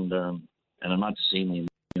gunner, and I'm not the same anymore,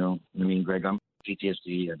 you know. I mean, Greg, I'm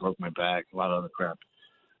PTSD. I broke my back, a lot of other crap.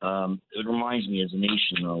 It reminds me, as a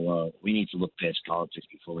nation, though, we need to look past politics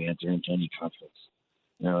before we enter into any conflicts.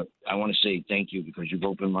 You know, I want to say thank you because you've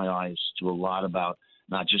opened my eyes to a lot about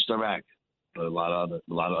not just Iraq, but a lot of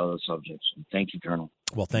other subjects. And thank you, Colonel.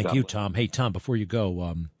 Well, thank you, Tom. Hey, Tom, before you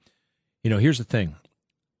go, you know, here's the thing,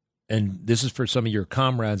 and this is for some of your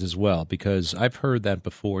comrades as well, because I've heard that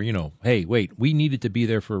before. You know, hey, wait, we needed to be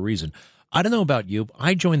there for a reason. I don't know about you, but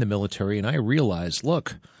I joined the military, and I realized,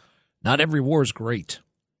 look, not every war is great.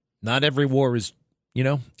 Not every war is, you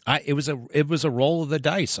know, it was a roll of the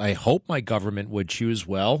dice. I hope my government would choose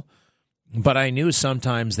well, but I knew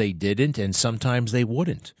sometimes they didn't and sometimes they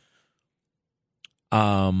wouldn't.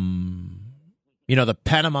 You know, the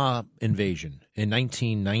Panama invasion in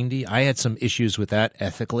 1990, I had some issues with that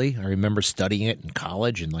ethically. I remember studying it in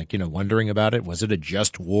college and, like, you know, wondering about it. Was it a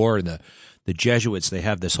just war? And the Jesuits, they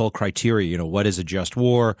have this whole criteria, you know, what is a just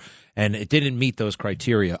war? And it didn't meet those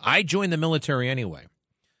criteria. I joined the military anyway.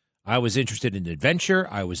 I was interested in adventure.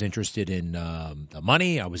 I was interested in the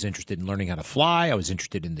money. I was interested in learning how to fly. I was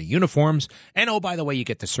interested in the uniforms. And, oh, by the way, you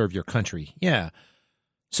get to serve your country. Yeah.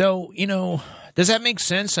 So, you know, does that make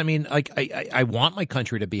sense? I mean, like, I want my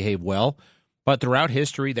country to behave well, but throughout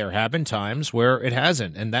history, there have been times where it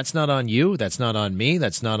hasn't. And that's not on you. That's not on me.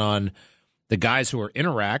 That's not on the guys who are in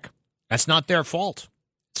Iraq. That's not their fault.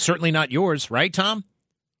 It's certainly not yours. Right, Tom?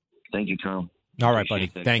 Thank you, Colonel. All right, buddy.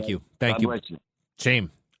 Thank you. Thank you.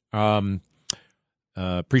 Same.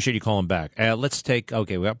 Appreciate you calling back. Let's take,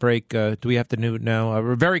 okay, we got break. Do we have to do it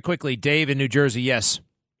now? Very quickly, Dave in New Jersey. Yes.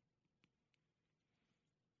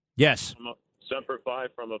 Yes. I'm a Semper Fi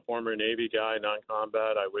from a former Navy guy,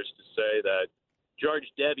 non-combat. I wish to say that George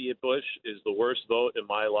W. Bush is the worst vote in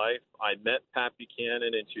my life. I met Pat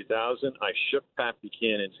Buchanan in 2000. I shook Pat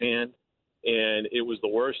Buchanan's hand, and it was the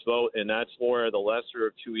worst vote, and that's where the lesser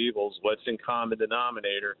of two evils, what's in common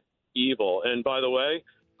denominator, evil. And by the way,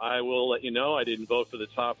 I will let you know I didn't vote for the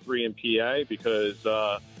top three in PA because,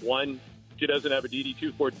 one, she doesn't have a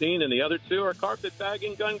DD-214, and the other two are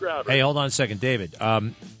carpetbagging gun grabbers. Hey, hold on a second, David.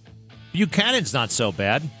 Buchanan's not so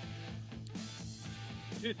bad.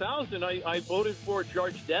 2000, I voted for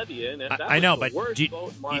George W. And that I know, was the but worst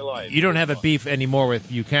vote in my life. You don't have a beef anymore with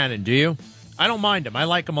Buchanan, do you? I don't mind him. I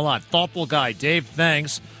like him a lot. Thoughtful guy. Dave,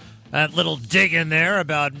 thanks. That little dig in there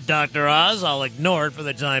about Dr. Oz, I'll ignore it for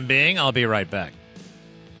the time being. I'll be right back.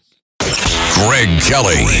 Greg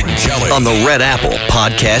Kelly on the Red Apple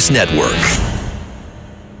Podcast Network.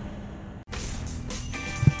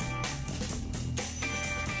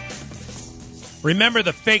 Remember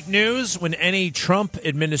the fake news? When any Trump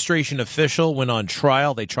administration official went on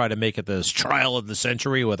trial, they tried to make it this trial of the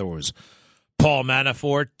century, whether it was Paul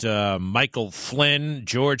Manafort, Michael Flynn,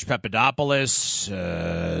 George Papadopoulos,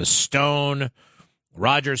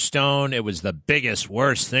 Roger Stone. It was the biggest,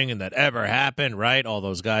 worst thing that ever happened, right? All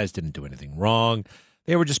those guys didn't do anything wrong.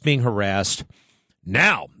 They were just being harassed.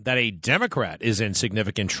 Now that a Democrat is in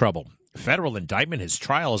significant trouble, federal indictment. His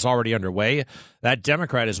trial is already underway. That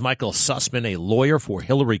Democrat is Michael Sussman, a lawyer for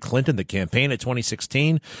Hillary Clinton, the campaign of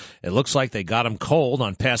 2016. It looks like they got him cold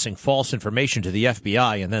on passing false information to the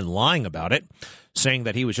FBI and then lying about it, saying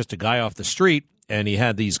that he was just a guy off the street and he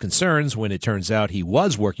had these concerns when it turns out he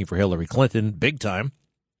was working for Hillary Clinton big time.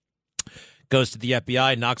 Goes to the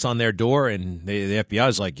FBI, knocks on their door, and the FBI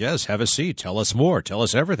is like, yes, have a seat. Tell us more. Tell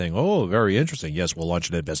us everything. Oh, very interesting. Yes, we'll launch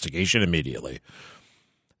an investigation immediately.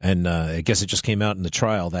 And I guess it just came out in the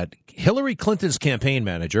trial that Hillary Clinton's campaign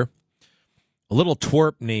manager, a little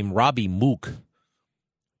twerp named Robbie Mook.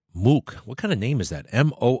 Mook. What kind of name is that?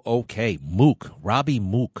 M-O-O-K. Mook. Robbie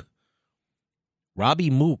Mook. Robbie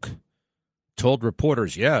Mook told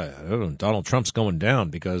reporters, yeah, Donald Trump's going down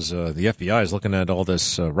because the FBI is looking at all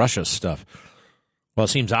this Russia stuff. Well, it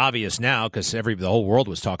seems obvious now because the whole world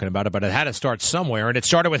was talking about it, but it had to start somewhere, and it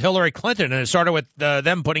started with Hillary Clinton, and it started with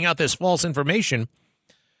them putting out this false information.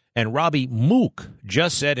 And Robbie Mook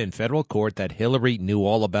just said in federal court that Hillary knew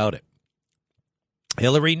all about it.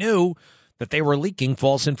 Hillary knew that they were leaking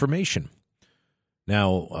false information.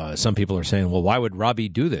 Now, some people are saying, well, why would Robbie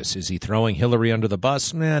do this? Is he throwing Hillary under the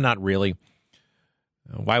bus? Nah, not really.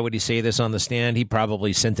 Why would he say this on the stand? He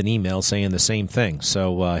probably sent an email saying the same thing.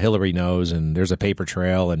 So Hillary knows, and there's a paper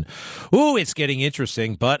trail, and, ooh, it's getting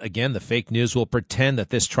interesting. But, again, the fake news will pretend that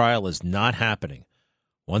this trial is not happening.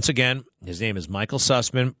 Once again, his name is Michael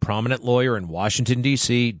Sussman, prominent lawyer in Washington,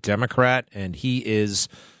 D.C., Democrat, and he is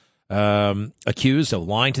accused of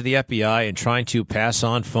lying to the FBI and trying to pass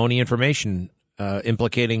on phony information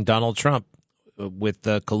implicating Donald Trump with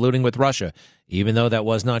colluding with Russia, even though that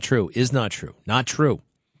was not true, is not true, not true.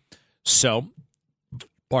 So,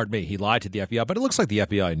 pardon me, he lied to the FBI, but it looks like the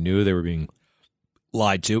FBI knew they were being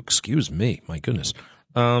lied to. Excuse me, my goodness.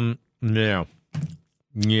 Yeah,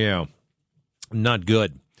 not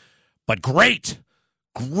good. But great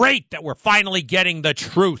that we're finally getting the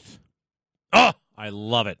truth. Oh, I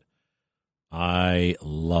love it. I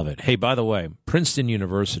love it. Hey, by the way, Princeton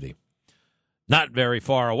University, not very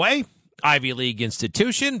far away, Ivy League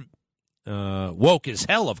institution, woke as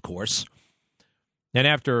hell, of course. And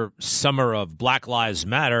after summer of Black Lives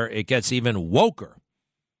Matter, it gets even woker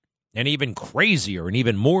and even crazier and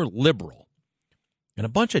even more liberal. And a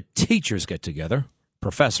bunch of teachers get together,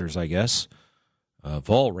 professors, I guess, of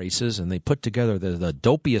all races, and they put together the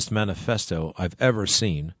dopiest manifesto I've ever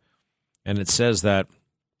seen. And it says that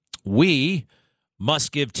we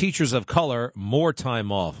must give teachers of color more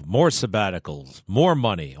time off, more sabbaticals, more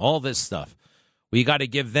money, all this stuff. We got to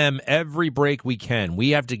give them every break we can.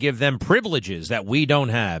 We have to give them privileges that we don't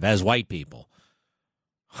have as white people.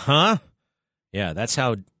 Huh? Yeah, that's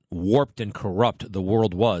how warped and corrupt the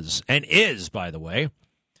world was, and is, by the way,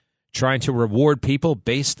 trying to reward people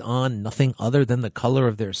based on nothing other than the color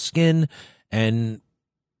of their skin and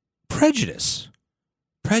prejudice.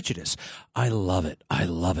 Prejudice. I love it. I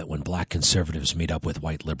love it when black conservatives meet up with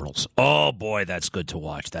white liberals. Oh, boy, that's good to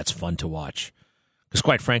watch. That's fun to watch. Because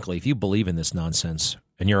quite frankly, if you believe in this nonsense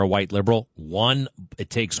and you're a white liberal, it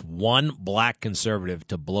takes one black conservative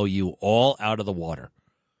to blow you all out of the water.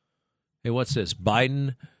 Hey, what's this?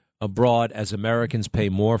 Biden abroad as Americans pay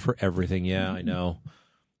more for everything. Yeah, I know.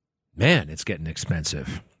 Man, it's getting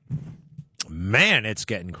expensive. Man, it's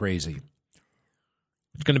getting crazy.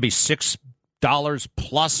 It's going to be $6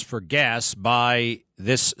 plus for gas by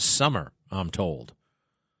this summer, I'm told.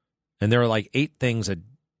 And there are like 8 things that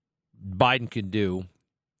Biden can do.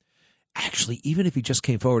 Actually, even if he just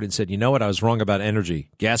came forward and said, you know what, I was wrong about energy,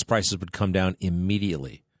 gas prices would come down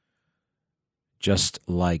immediately. Just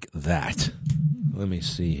like that. Let me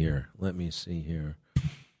see here.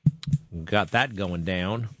 Got that going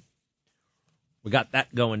down. We got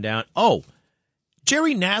that going down. Oh,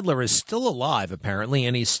 Jerry Nadler is still alive, apparently,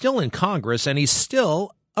 and he's still in Congress, and he's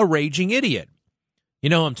still a raging idiot. You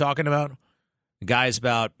know who I'm talking about? The guy's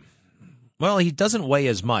about, well, he doesn't weigh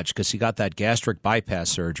as much because he got that gastric bypass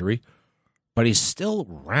surgery, but he's still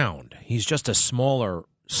round. He's just a smaller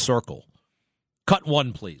circle. Cut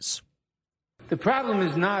 1, please. The problem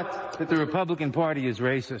is not that the Republican Party is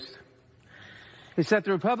racist. It's that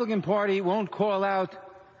the Republican Party won't call out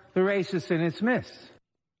the racists in its midst.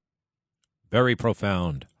 Very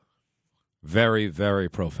profound. Very, very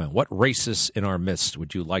profound. What racists in our midst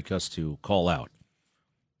would you like us to call out?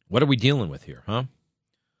 What are we dealing with here, huh?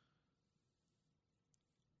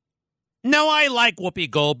 No, I like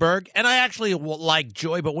Whoopi Goldberg, and I actually like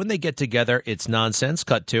Joy, but when they get together, it's nonsense.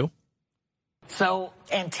 Cut 2. So,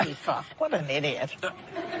 Antifa. What an idiot.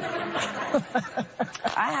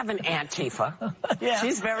 I have an Antifa. Yeah.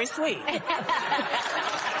 She's very sweet.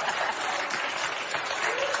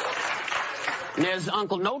 And there's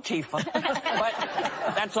Uncle No Tifa.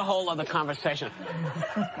 But that's a whole other conversation.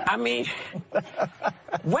 I mean,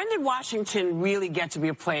 when did Washington really get to be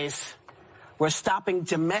a place where stopping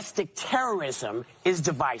domestic terrorism is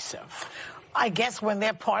divisive? I guess when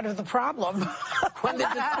they're part of the problem. When the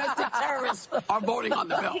domestic terrorists are voting on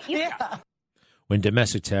the bill. Yeah. When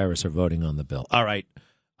domestic terrorists are voting on the bill. All right.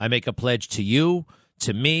 I make a pledge to you,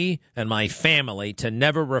 to me, and my family to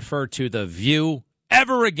never refer to The View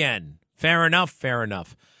ever again. Fair enough? Fair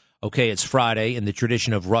enough. Okay, it's Friday. In the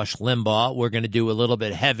tradition of Rush Limbaugh, we're going to do a little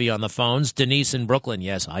bit heavy on the phones. Denise in Brooklyn.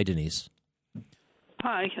 Yes, hi, Denise.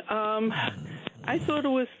 Hi. I thought it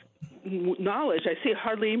was knowledge. I see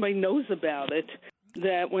hardly anybody knows about it,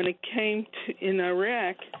 that when it came to in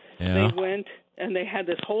Iraq, they went and they had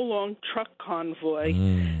this whole long truck convoy,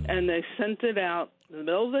 and they sent it out in the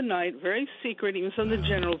middle of the night, very secret. Even some of the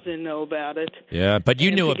generals didn't know about it. Yeah, but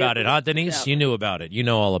you knew about it, huh, Denise? You knew about it. You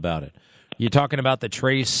know all about it. You're talking about the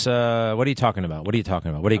trace. What are you talking about? What are you talking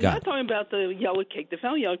about? What do you got? I'm not talking about the yellow cake. They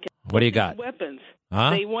found yellow cake. What do you got? Weapons. Huh?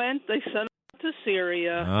 They sent it to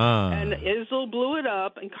Syria, and Israel blew it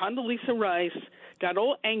up, and Condoleezza Rice got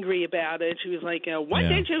all angry about it. She was like, what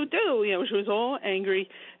did you do? She was all angry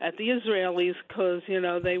at the Israelis because,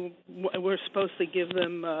 they were supposed to give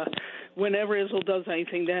them, whenever Israel does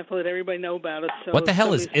anything, they have to let everybody know about it. So what the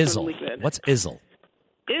hell is Israel? Totally What's Israel?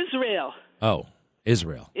 Israel. Oh,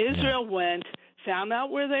 Israel. Israel went, found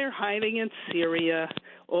out where they're hiding in Syria,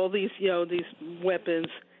 all these, these weapons,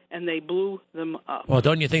 and they blew them up. Well,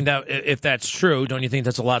 don't you think that if that's true, don't you think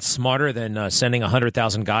that's a lot smarter than sending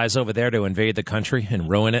 100,000 guys over there to invade the country and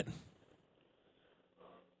ruin it?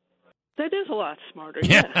 That is a lot smarter,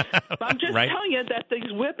 yes. But I'm just telling you that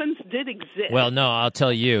these weapons did exist. Well, no, I'll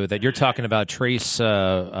tell you that you're talking about trace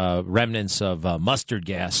remnants of mustard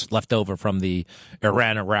gas left over from the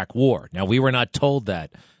Iran-Iraq war. Now, we were not told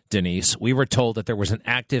that, Denise. We were told that there was an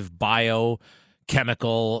active biochemical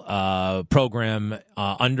program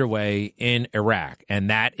underway in Iraq,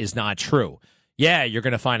 and that is not true. Yeah, you're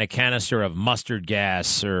going to find a canister of mustard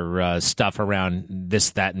gas or stuff around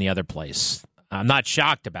this, that, and the other place. I'm not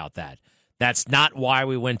shocked about that. That's not why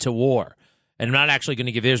we went to war. And I'm not actually going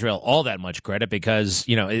to give Israel all that much credit because,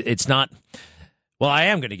 it's not. Well, I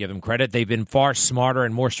am going to give them credit. They've been far smarter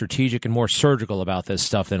and more strategic and more surgical about this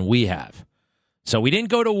stuff than we have. So we didn't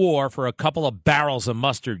go to war for a couple of barrels of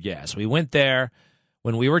mustard gas. We went there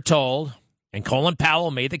when we were told, and Colin Powell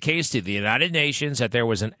made the case to the United Nations that there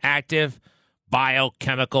was an active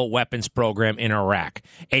biochemical weapons program in Iraq.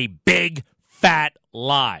 A big, fat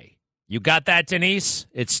lie. You got that, Denise?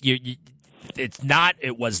 It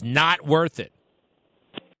was not worth it.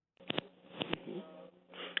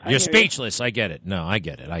 You're speechless. I get it. No, I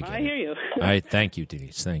get it. I hear you. All right, thank you,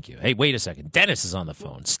 Denise. Thank you. Hey, wait a second. Dennis is on the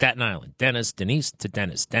phone. Staten Island. Dennis, Denise to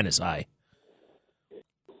Dennis. Dennis, hi.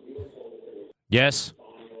 Yes?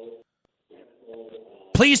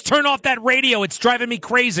 Please turn off that radio. It's driving me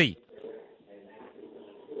crazy.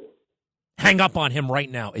 Hang up on him right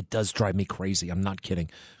now. It does drive me crazy. I'm not kidding.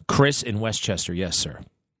 Chris in Westchester. Yes, sir.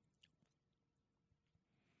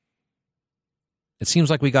 It seems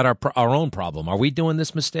like we got our own problem. Are we doing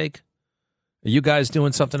this mistake? Are you guys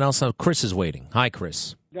doing something else? Oh, Chris is waiting. Hi,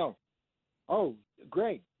 Chris. No. Oh,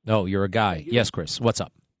 Greg. Oh, you're a guy. Yes, Chris. What's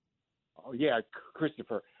up? Oh, yeah,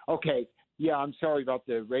 Christopher. Okay. Yeah, I'm sorry about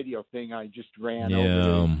the radio thing. I just ran over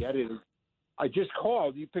there to get it. I just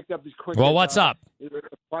called. You picked up as quick. Well, what's up?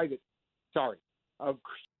 Private. Sorry. Of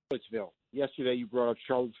Charlottesville. Yesterday you brought up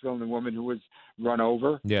Charlottesville and the woman who was run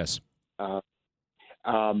over. Yes.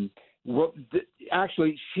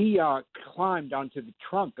 Actually, she climbed onto the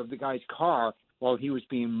trunk of the guy's car while he was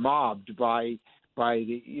being mobbed by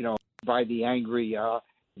the angry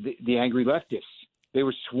leftists. They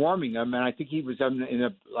were swarming him, and I think he was in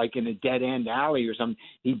a dead end alley or something.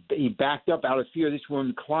 He backed up out of fear. This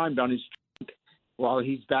woman climbed on his trunk while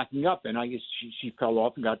he's backing up, and I guess she fell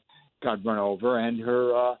off and got run over. And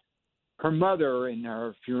her mother in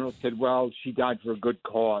her funeral said, "Well, she died for a good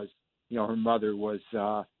cause." Her mother was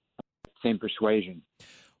same persuasion.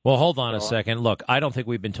 Well, hold on a second. Look, I don't think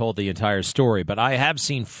we've been told the entire story, but I have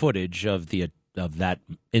seen footage of that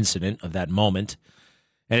incident, of that moment,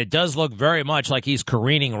 and it does look very much like he's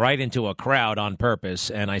careening right into a crowd on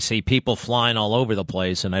purpose, and I see people flying all over the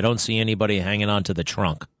place, and I don't see anybody hanging onto the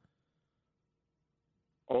trunk.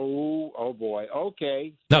 Oh boy.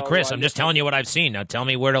 Okay. No, Chris, I'm just telling you what I've seen. Now tell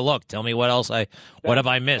me where to look. Tell me what have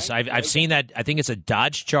I missed? I've seen that. I think it's a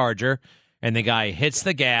Dodge Charger, and the guy hits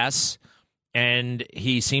the gas, and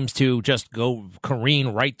he seems to just go careen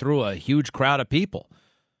right through a huge crowd of people.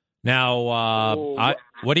 Now,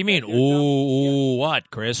 what do you mean? Ooh,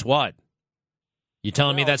 what, Chris? What? You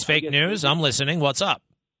telling me that's fake news? I'm listening. What's up?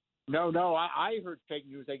 No, I heard fake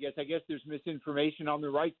news. I guess there's misinformation on the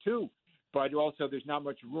right too, but also there's not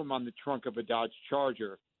much room on the trunk of a Dodge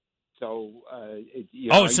Charger. So,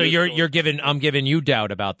 so I'm giving you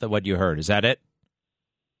doubt about what you heard. Is that it?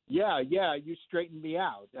 Yeah, you straightened me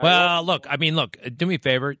out. Well, look, do me a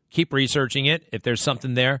favor, keep researching it. If there's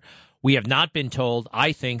something there, we have not been told,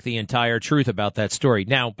 I think, the entire truth about that story.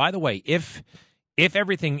 Now, by the way, if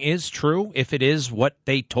everything is true, if it is what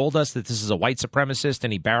they told us, that this is a white supremacist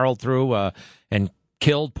and he barreled through and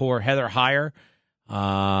killed poor Heather Heyer,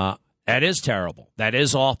 that is terrible. That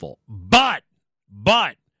is awful. But,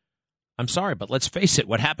 I'm sorry, but let's face it,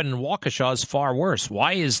 what happened in Waukesha is far worse.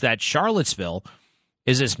 Why is that Charlottesville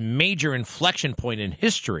is this major inflection point in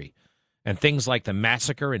history? And things like the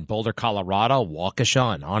massacre in Boulder, Colorado,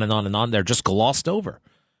 Waukesha, and on and on and on, they're just glossed over.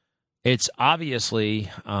 It's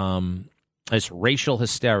obviously it's racial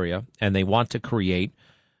hysteria, and they want to create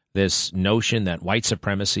this notion that white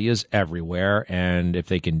supremacy is everywhere, and if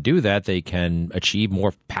they can do that, they can achieve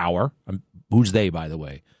more power. Who's they, by the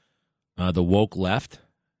way? The woke left,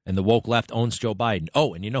 and the woke left owns Joe Biden.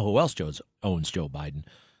 Oh, and you know who else owns Joe Biden?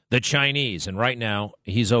 The Chinese, and right now,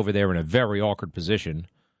 he's over there in a very awkward position.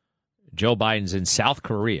 Joe Biden's in South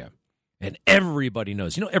Korea, and everybody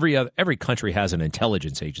knows. You know, every country has an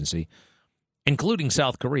intelligence agency, including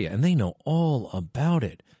South Korea, and they know all about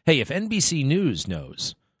it. Hey, if NBC News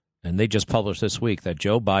knows, and they just published this week that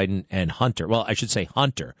Joe Biden and Hunter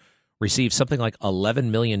received something like $11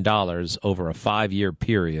 million over a 5-year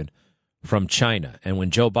period from China. And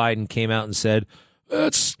when Joe Biden came out and said,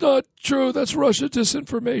 "That's not true, that's Russia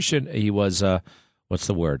disinformation," he was, what's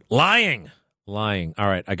the word? Lying. All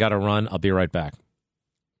right, I got to run. I'll be right back.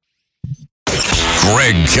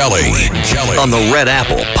 Greg Kelly on the Red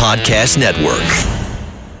Apple Podcast Network.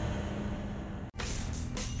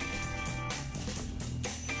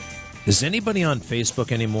 Is anybody on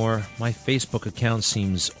Facebook anymore? My Facebook account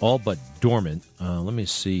seems all but dormant. Let me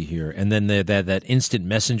see here. And then that instant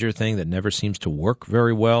messenger thing that never seems to work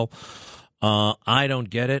very well. I don't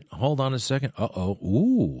get it. Hold on a second. Uh-oh.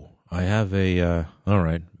 Ooh. I have all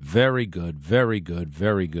right. Very good.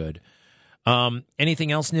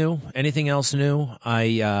 Anything else new?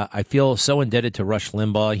 I feel so indebted to Rush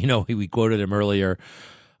Limbaugh. You know, we quoted him earlier.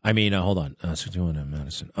 I mean, hold on. 61 in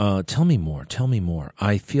Madison. Tell me more.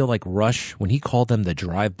 I feel like Rush, when he called them the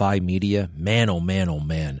drive-by media, man, oh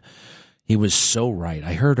man. He was so right.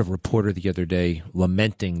 I heard a reporter the other day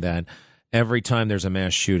lamenting that every time there's a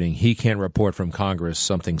mass shooting, he can't report from Congress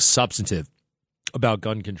something substantive about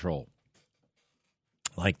gun control.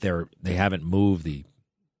 Like they haven't moved the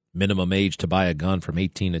minimum age to buy a gun from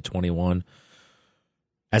 18 to 21.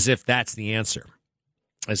 As if that's the answer.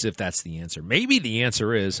 Maybe the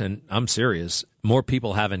answer is, and I'm serious, more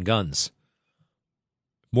people having guns.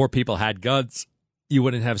 More people had guns, you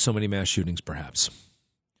wouldn't have so many mass shootings, perhaps.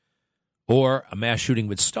 Or a mass shooting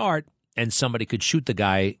would start and somebody could shoot the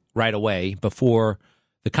guy right away before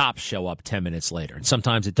the cops show up 10 minutes later. And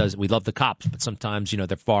sometimes it does. We love the cops, but sometimes,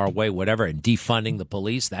 they're far away, whatever, and defunding the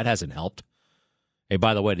police, that hasn't helped. Hey,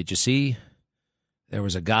 by the way, did you see there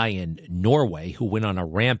was a guy in Norway who went on a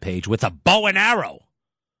rampage with a bow and arrow?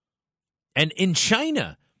 And in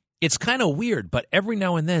China, it's kind of weird, but every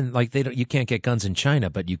now and then, like you can't get guns in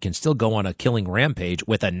China, but you can still go on a killing rampage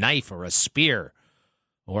with a knife or a spear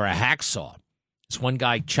or a hacksaw. This one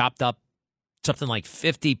guy chopped up something like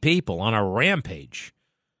 50 people on a rampage.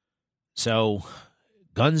 So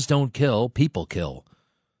guns don't kill, people kill.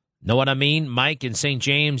 Know what I mean? Mike in St.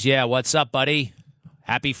 James, yeah, what's up, buddy?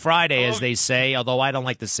 Happy Friday, as they say, although I don't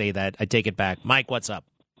like to say that. I take it back. Mike, what's up?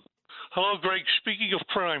 Hello, Greg. Speaking of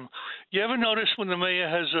crime, you ever notice when the mayor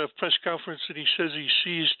has a press conference and he says he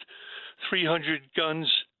seized 300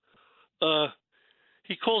 guns,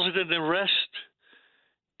 he calls it an arrest?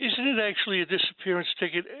 Isn't it actually a disappearance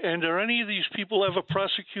ticket? And are any of these people ever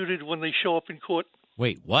prosecuted when they show up in court?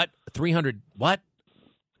 Wait, what? 300 what?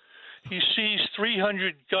 He seized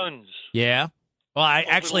 300 guns. Yeah. Well,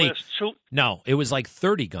 no, it was like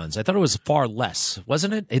 30 guns. I thought it was far less,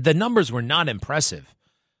 wasn't it? The numbers were not impressive.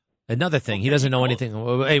 Another thing, he doesn't know anything.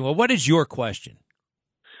 Hey, well, what is your question?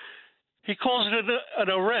 He calls it an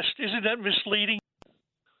arrest. Isn't that misleading?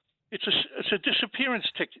 It's a disappearance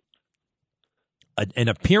ticket. An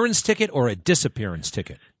appearance ticket or a disappearance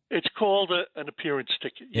ticket? It's called an appearance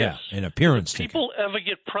ticket. Yes. Yeah, an appearance ticket. People ever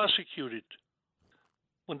get prosecuted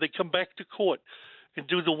when they come back to court and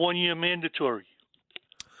do the 1-year mandatory?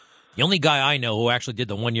 The only guy I know who actually did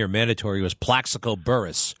the 1-year mandatory was Plaxico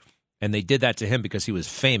Burress, and they did that to him because he was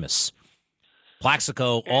famous.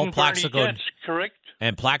 Plaxico, Bernie Goetz, correct?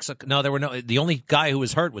 And Plaxico, no, there were no. The only guy who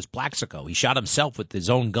was hurt was Plaxico. He shot himself with his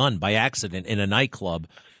own gun by accident in a nightclub.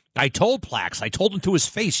 I told him to his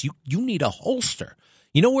face, you need a holster.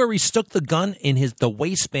 You know where he stuck the gun? In the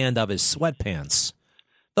waistband of his sweatpants.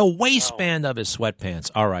 The waistband of his sweatpants.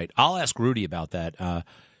 All right, I'll ask Rudy about that. Let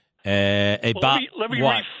me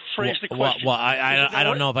rephrase the question. I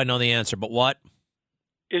don't know if I know the answer, but what?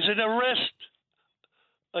 Is an arrest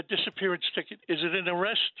a disappearance ticket? Is it an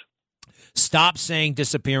arrest? Stop saying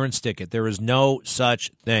disappearance ticket. There is no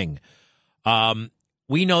such thing.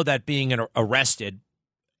 We know that being arrested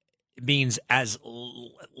means as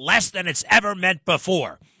less than it's ever meant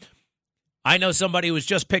before. I know somebody who was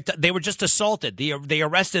just picked up. They were just assaulted. They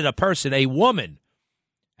arrested a person, a woman.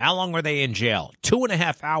 How long were they in jail?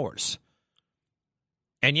 2.5 hours.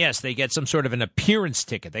 And yes, they get some sort of an appearance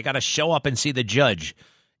ticket. They got to show up and see the judge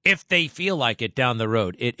if they feel like it down the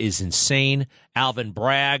road. It is insane. Alvin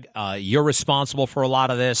Bragg, you're responsible for a lot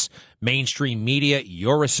of this. Mainstream media,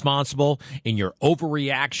 you're responsible in your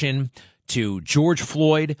overreaction to George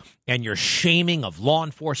Floyd and your shaming of law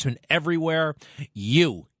enforcement everywhere.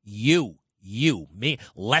 You, me,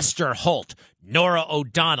 Lester Holt, Nora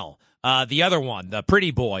O'Donnell, the other one, the pretty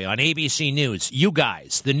boy on ABC News, you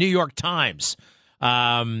guys, the New York Times,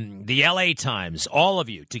 the LA Times, all of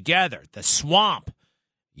you together, the Swamp,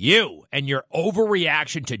 you and your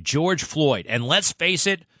overreaction to George Floyd. And let's face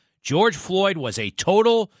it, George Floyd was a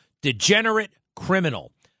total degenerate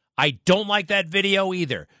criminal. I don't like that video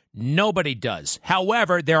either. Nobody does.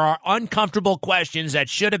 However, there are uncomfortable questions that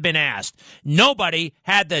should have been asked. Nobody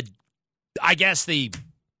had the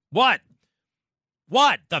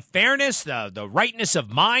fairness, the rightness of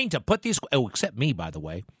mind to put these, except me, by the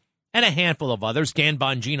way, and a handful of others, Dan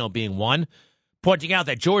Bongino being one, pointing out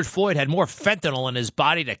that George Floyd had more fentanyl in his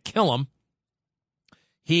body to kill him.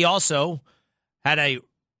 He also had a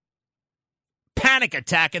panic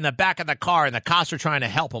attack in the back of the car, and the cops were trying to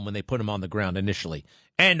help him when they put him on the ground initially.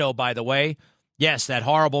 And, oh, by the way, yes, that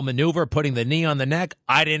horrible maneuver, putting the knee on the neck,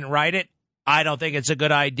 I didn't write it. I don't think it's a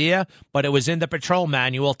good idea, but it was in the patrol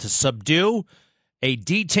manual to subdue a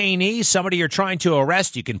detainee, somebody you're trying to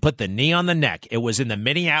arrest, you can put the knee on the neck. It was in the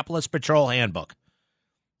Minneapolis Patrol Handbook.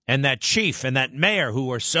 And that chief and that mayor who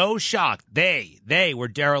were so shocked, they were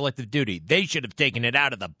derelict of duty. They should have taken it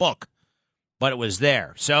out of the book, but it was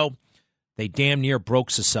there. So they damn near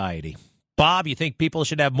broke society. Bob, you think people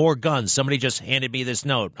should have more guns? Somebody just handed me this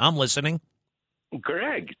note. I'm listening.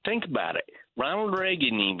 Greg, think about it. Ronald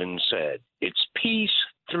Reagan even said, it's peace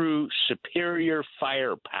through superior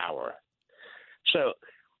firepower. So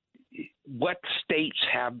what states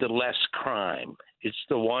have the less crime? It's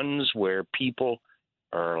the ones where people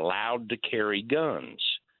are allowed to carry guns.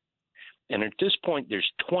 And at this point,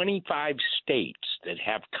 there's 25 states that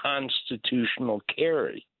have constitutional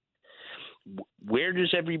carry. Where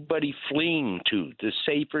does everybody fleeing to? The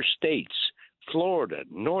safer states. Florida,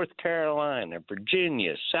 North Carolina,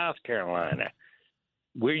 Virginia, South Carolina,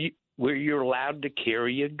 where you're allowed to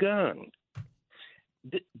carry a gun.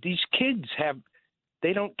 These kids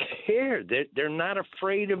they don't care. They're not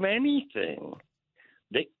afraid of anything.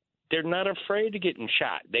 They're not afraid of getting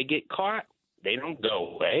shot. They get caught. They don't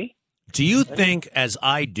go away. Do you think, as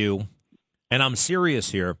I do, and I'm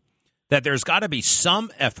serious here, that there's got to be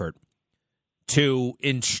some effort to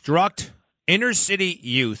instruct inner city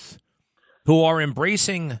youth who are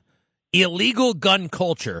embracing illegal gun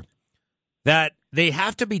culture, that they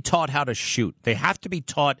have to be taught how to shoot. They have to be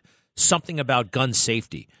taught something about gun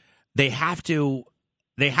safety. They have to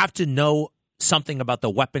know something about the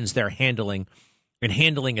weapons they're handling and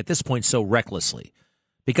handling at this point so recklessly.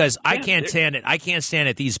 Because I can't stand it. I can't stand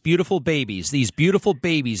it. These beautiful babies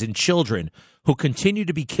and children who continue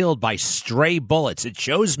to be killed by stray bullets. It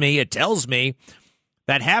tells me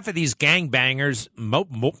that half of these gangbangers,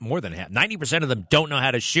 more than half, 90% of them don't know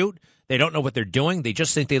how to shoot. They don't know what they're doing. They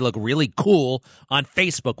just think they look really cool on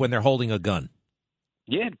Facebook when they're holding a gun.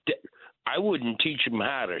 Yeah, I wouldn't teach them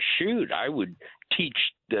how to shoot. I would teach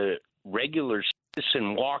the regular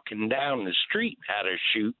citizen walking down the street how to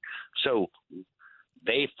shoot. So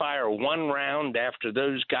they fire one round after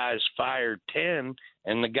those guys fire 10,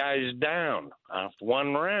 and the guy's down off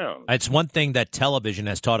one round. It's one thing that television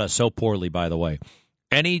has taught us so poorly, by the way.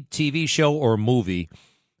 Any TV show or movie,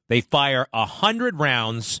 they fire 100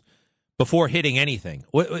 rounds before hitting anything.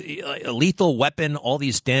 A Lethal Weapon, all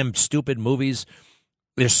these damn stupid movies,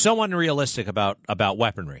 they're so unrealistic about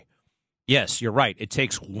weaponry. Yes, you're right. It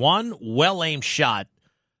takes one well-aimed shot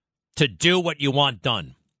to do what you want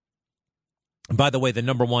done. By the way, the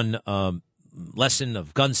number one lesson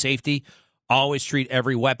of gun safety, always treat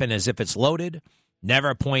every weapon as if it's loaded.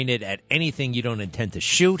 Never point it at anything you don't intend to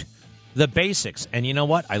shoot. The basics. And you know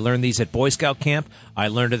what? I learned these at Boy Scout camp. I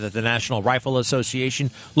learned it at the National Rifle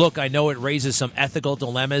Association. Look, I know it raises some ethical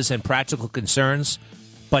dilemmas and practical concerns,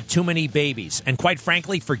 but too many babies, and quite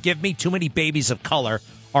frankly, forgive me, too many babies of color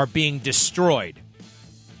are being destroyed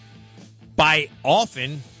by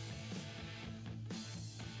often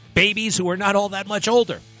babies who are not all that much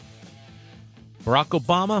older. Barack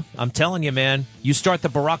Obama, I'm telling you, man, you start the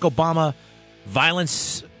Barack Obama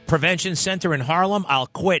Violence Prevention Center in Harlem, I'll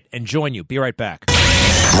quit and join you. Be right back.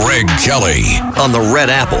 Greg Kelly on the Red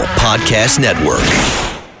Apple Podcast Network.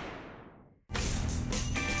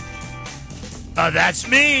 That's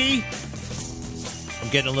me. I'm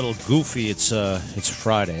getting a little goofy. It's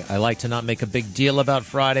Friday. I like to not make a big deal about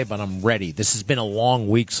Friday, but I'm ready. This has been a long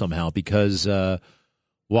week somehow because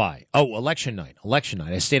why? Oh, election night. Election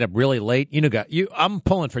night. I stayed up really late. I'm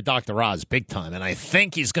pulling for Dr. Oz big time, and I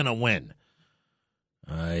think he's going to win.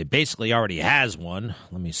 He basically already has one.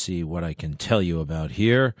 Let me see what I can tell you about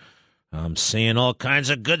here. I'm seeing all kinds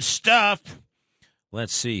of good stuff.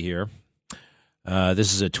 Let's see here.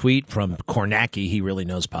 This is a tweet from Kornacki. He really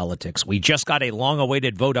knows politics. We just got a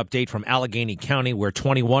long-awaited vote update from Allegheny County, where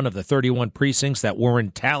 21 of the 31 precincts that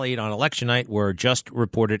weren't tallied on election night were just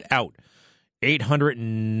reported out.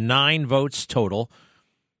 809 votes total.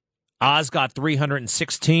 Oz got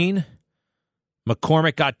 316.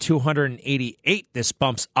 McCormick got 288. This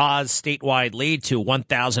bumps Oz statewide lead to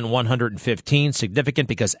 1,115. Significant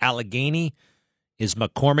because Allegheny is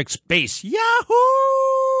McCormick's base.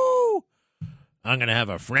 Yahoo! I'm going to have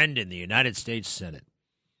a friend in the United States Senate.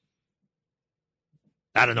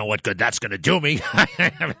 I don't know what good that's going to do me.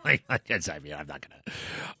 I'm not going to.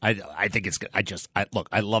 I think it's good. Look,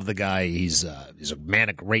 I love the guy. He's a man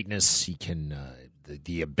of greatness. He can,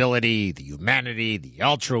 the ability, the humanity, the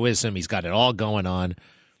altruism. He's got it all going on.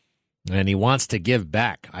 And he wants to give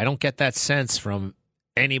back. I don't get that sense from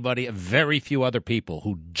anybody, very few other people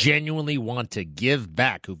who genuinely want to give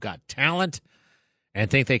back, who've got talent and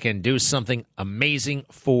think they can do something amazing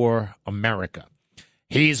for America.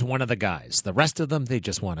 He's one of the guys. The rest of them, they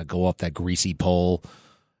just want to go up that greasy pole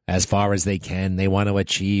as far as they can. They want to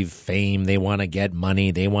achieve fame. They want to get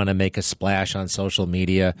money. They want to make a splash on social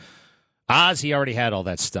media. Oz, he already had all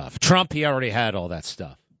that stuff. Trump, he already had all that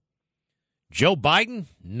stuff. Joe Biden,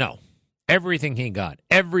 no. Everything he got,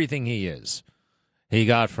 everything he is, he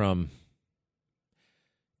got from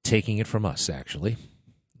taking it from us, actually.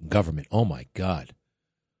 Government, oh my God.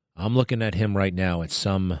 I'm looking at him right now at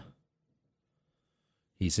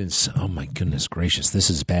he's in, oh my goodness gracious, this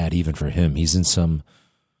is bad even for him. He's in some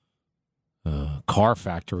car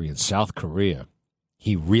factory in South Korea.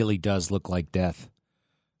 He really does look like death.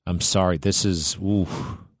 I'm sorry, this is,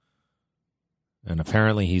 oof. And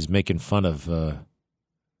apparently he's making fun of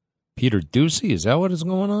Peter Doocy. Is that what is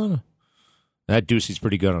going on? That Doocy's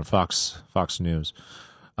pretty good on Fox News.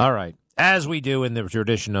 All right. As we do in the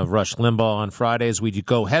tradition of Rush Limbaugh on Fridays, we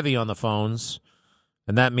go heavy on the phones,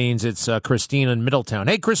 and that means it's Christine in Middletown.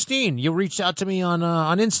 Hey, Christine, you reached out to me on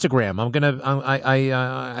Instagram.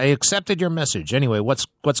 I accepted your message. Anyway, what's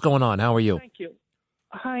going on? How are you? Thank you.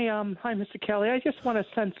 Hi, Mr. Kelly. I just want to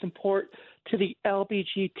send support to the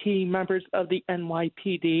LBGT members of the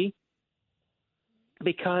NYPD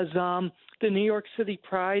because the New York City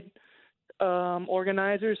Pride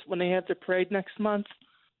organizers, when they have their parade next month,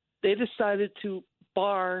 they decided to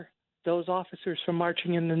bar those officers from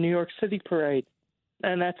marching in the New York City parade,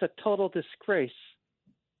 and that's a total disgrace.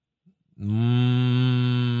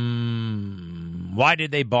 Why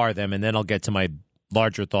did they bar them? And then I'll get to my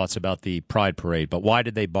larger thoughts about the Pride Parade, but why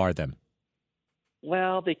did they bar them?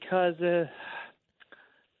 Well, because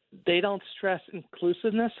they don't stress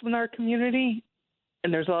inclusiveness in our community,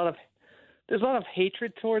 and there's a lot of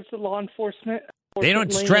hatred towards the law enforcement. They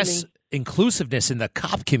don't stress inclusiveness in the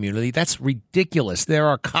cop community. That's ridiculous. There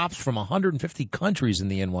are cops from 150 countries in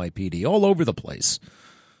the NYPD, all over the place.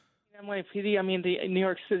 NYPD, I mean the New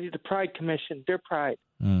York City, the Pride Commission, their pride.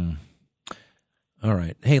 All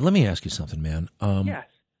right. Hey, let me ask you something, man. Yes.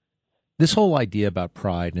 This whole idea about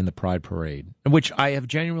pride and the Pride Parade, which I have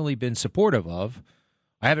genuinely been supportive of,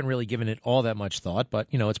 I haven't really given it all that much thought, but,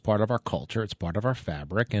 it's part of our culture. It's part of our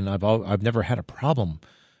fabric, and I've never had a problem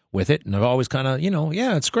with it, and I've always kind of,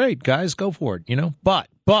 yeah, it's great, guys, go for it, But,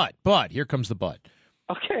 here comes the but.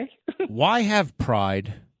 Okay. Why have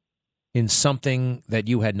pride in something that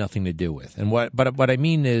you had nothing to do with? And what I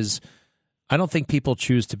mean is, I don't think people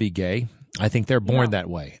choose to be gay. I think they're born that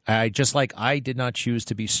way. I did not choose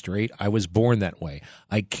to be straight. I was born that way.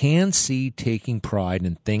 I can see taking pride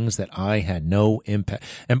in things that I had no impact.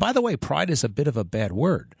 And by the way, pride is a bit of a bad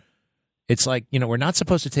word. It's like, we're not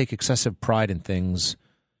supposed to take excessive pride in things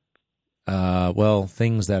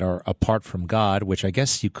things that are apart from God, which I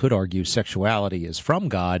guess you could argue sexuality is from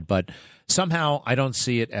God, but somehow I don't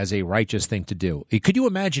see it as a righteous thing to do. Could you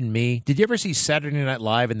imagine me? Did you ever see Saturday Night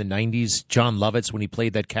Live in the 90s, John Lovitz, when he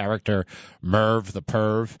played that character, Merv the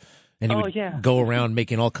Perv? And he would go around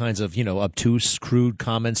making all kinds of, obtuse, crude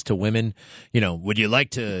comments to women. Would you like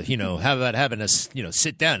to, how about having us,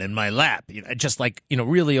 sit down in my lap? Just like,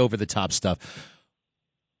 really over the top stuff.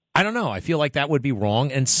 I don't know. I feel like that would be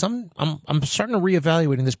wrong. And I'm starting to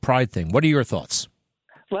reevaluating this pride thing. What are your thoughts?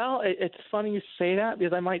 Well, it's funny you say that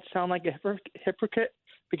because I might sound like a hypocrite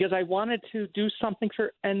because I wanted to do something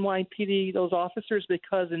for NYPD, those officers,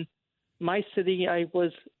 because in my city I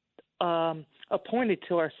was appointed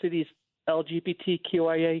to our city's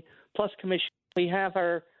LGBTQIA plus commission. We have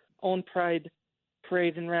our own Pride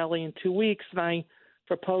parade and rally in 2 weeks, and I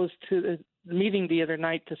proposed to the meeting the other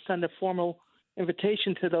night to send a formal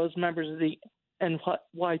invitation to those members of the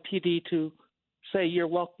NYPD to say you're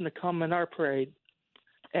welcome to come in our parade.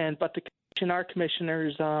 But our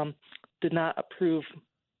commissioners did not approve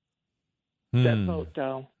that vote,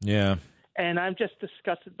 though. Yeah. And I'm just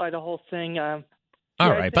disgusted by the whole thing. All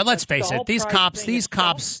right, but let's face it, these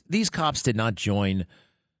cops did not join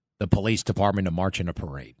the police department to march in a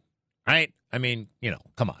parade, right? I mean,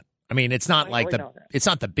 come on. I mean, it's not it's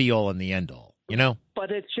not the be all and the end all, But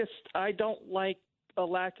it's just I don't like a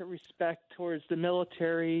lack of respect towards the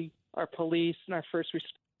military, our police, and our first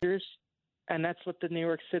responders, and that's what the New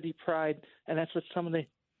York City Pride, and that's what some of the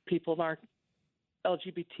people in our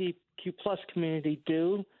LGBTQ plus community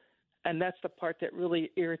do, and that's the part that really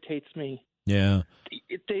irritates me. Yeah,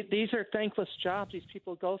 these are thankless jobs these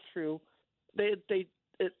people go through. They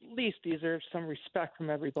at least deserve some respect from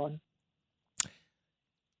everyone.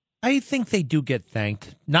 I think they do get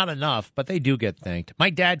thanked. Not enough, but they do get thanked. My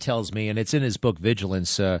dad tells me, and it's in his book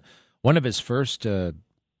Vigilance, one of his first, what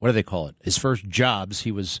do they call it? His first jobs,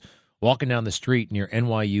 he was walking down the street near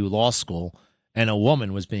NYU Law School, and a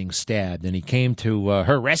woman was being stabbed, and he came to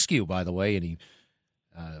her rescue, by the way, and he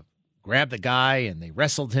grabbed the guy, and they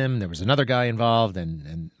wrestled him. There was another guy involved,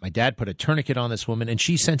 and my dad put a tourniquet on this woman, and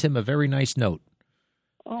she sent him a very nice note.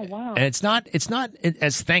 Oh, wow. And it's not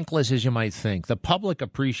as thankless as you might think. The public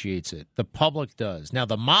appreciates it. The public does. Now,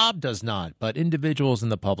 the mob does not, but individuals in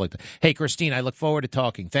the public. Hey, Christine, I look forward to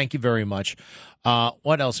talking. Thank you very much.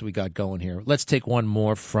 What else we got going here? Let's take one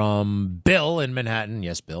more from Bill in Manhattan.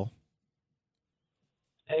 Yes, Bill.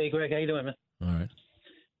 Hey, Greg. How you doing, man? All right.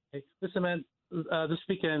 Hey, listen, man, this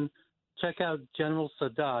weekend, check out General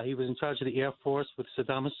Sadat. He was in charge of the Air Force with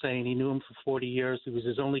Saddam Hussein. He knew him for 40 years. He was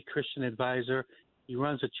his only Christian advisor. He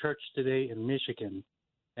runs a church today in Michigan.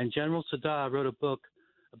 And General Sadat wrote a book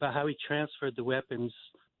about how he transferred the weapons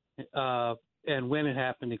and when it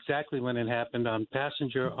happened, exactly when it happened, on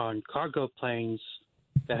cargo planes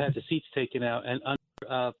that had the seats taken out. And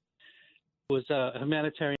was a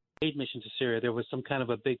humanitarian aid mission to Syria. There was some kind of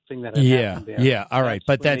a big thing that had happened there. Yeah, all right.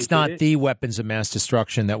 But that's not the weapons of mass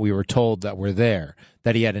destruction that we were told that were there,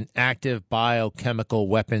 that he had an active biochemical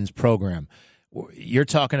weapons program. You're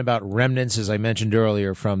talking about remnants, as I mentioned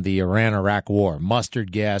earlier, from the Iran-Iraq war,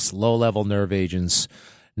 mustard gas, low-level nerve agents,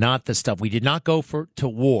 not the stuff. We did not go to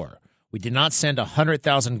war. We did not send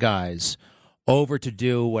 100,000 guys over to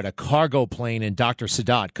do what a cargo plane and Dr.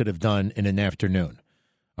 Sadat could have done in an afternoon.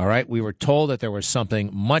 All right? We were told that there was something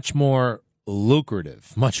much more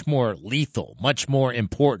lucrative, much more lethal, much more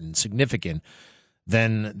important, significant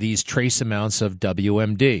than these trace amounts of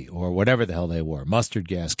WMD or whatever the hell they were, mustard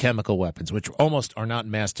gas, chemical weapons, which almost are not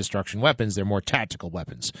mass destruction weapons. They're more tactical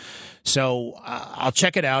weapons. So I'll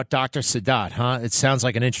check it out. Dr. Sadat, huh? It sounds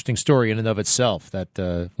like an interesting story in and of itself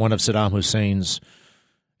that one of Saddam Hussein's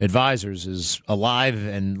advisors is alive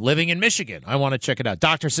and living in Michigan. I want to check it out.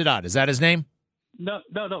 Dr. Sadat, is that his name? No.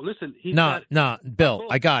 Listen. No, Bill,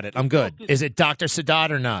 I got it. I'm good. Is it Dr.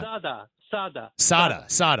 Sadat or not? Sada,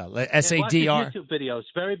 S-A-D-R. YouTube videos.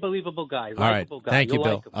 Very believable guy. All right. Thank you,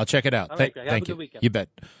 Bill. I'll check it out. All right, thank you. Good weekend. You bet.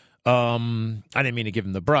 I didn't mean to give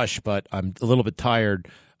him the brush, but I'm a little bit tired.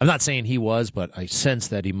 I'm not saying he was, but I sense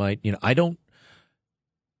that he might.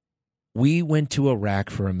 We went to Iraq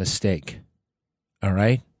for a mistake, all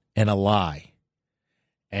right, and a lie.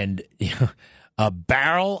 And a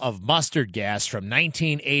barrel of mustard gas from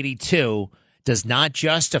 1982 does not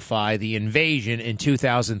justify the invasion in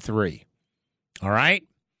 2003. All right?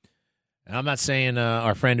 And I'm not saying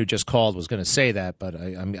our friend who just called was going to say that, but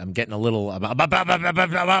I'm getting a little I'm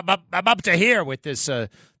up to here with this the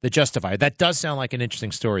justifier. That does sound like an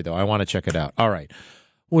interesting story, though. I want to check it out. All right.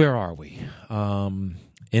 Where are we?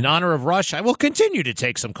 In honor of Rush, I will continue to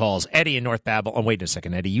take some calls. Eddie in North Babylon. Oh, wait a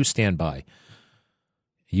second, Eddie. You stand by.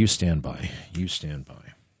 You stand by.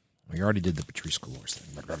 We already did the Patrice Cullors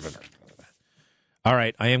thing. All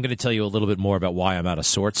right, I am going to tell you a little bit more about why I'm out of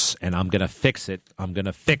sorts, and I'm going to fix it. I'm going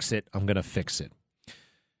to fix it. I'm going to fix it.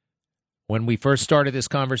 When we first started this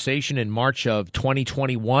conversation in March of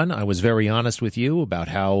 2021, I was very honest with you about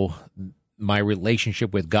how my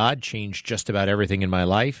relationship with God changed just about everything in my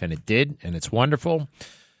life, and it did, and it's wonderful.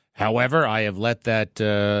 However, I have let that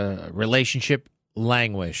relationship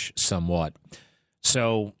languish somewhat.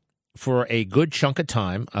 So for a good chunk of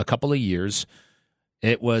time, a couple of years,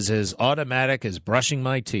 it was as automatic as brushing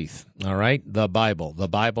my teeth. All right? The Bible.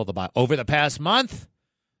 Over the past month,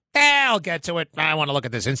 I'll get to it. I want to look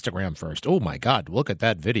at this Instagram first. Oh, my God. Look at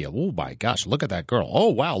that video. Oh, my gosh. Look at that girl. Oh,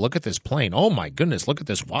 wow. Look at this plane. Oh, my goodness. Look at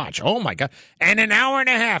this watch. Oh, my God. And an hour and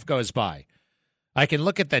a half goes by. I can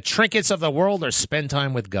look at the trinkets of the world or spend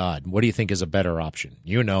time with God. What do you think is a better option?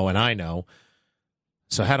 You know, and I know.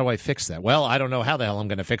 So how do I fix that? Well, I don't know how the hell I'm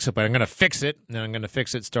going to fix it, but I'm going to fix it, and I'm going to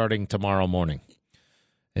fix it starting tomorrow morning.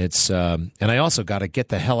 It's and I also got to get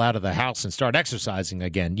the hell out of the house and start exercising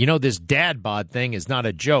again. You know, this dad bod thing is not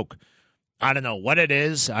a joke. I don't know what it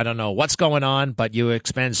is. I don't know what's going on, but you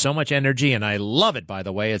expend so much energy, and I love it, by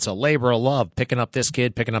the way. It's a labor of love, picking up this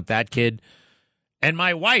kid, picking up that kid. And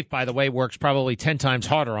my wife, by the way, works probably 10 times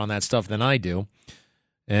harder on that stuff than I do.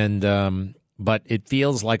 And but it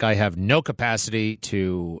feels like I have no capacity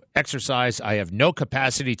to exercise. I have no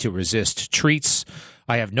capacity to resist treats.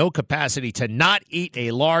 I have no capacity to not eat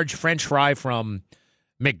a large French fry from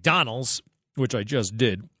McDonald's, which I just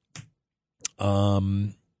did.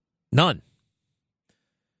 None.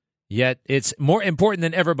 Yet it's more important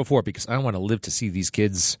than ever before because I want to live to see these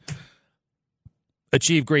kids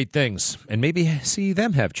achieve great things and maybe see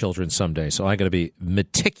them have children someday. So I got to be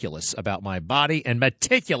meticulous about my body and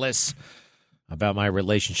meticulous about my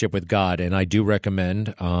relationship with God. And I do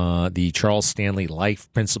recommend the Charles Stanley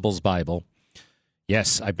Life Principles Bible.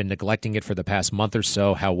 Yes, I've been neglecting it for the past month or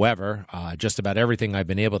so. However, just about everything I've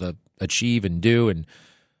been able to achieve and do and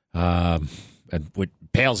what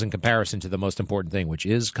pales in comparison to the most important thing, which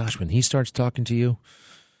is, gosh, when he starts talking to you,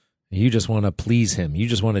 you just want to please him. You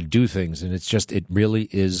just want to do things. And it really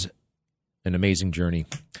is an amazing journey.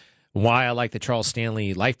 Why I like the Charles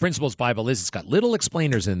Stanley Life Principles Bible is it's got little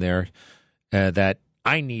explainers in there that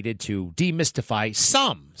I needed to demystify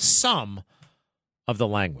some of the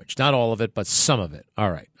language. Not all of it, but some of it.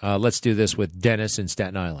 All right. Let's do this with Dennis in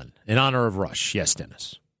Staten Island. In honor of Rush. Yes,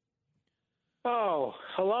 Dennis. Oh,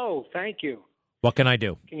 hello. Thank you. What can I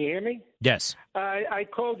do? Can you hear me? Yes. I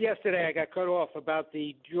called yesterday. I got cut off about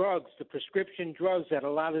the drugs, the prescription drugs that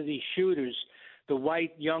a lot of these shooters, the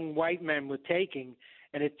young white men were taking.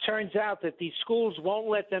 And it turns out that these schools won't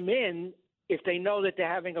let them in if they know that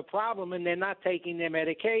they're having a problem and they're not taking their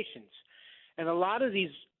medications. And a lot of these,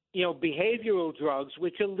 behavioral drugs,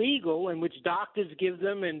 which are legal and which doctors give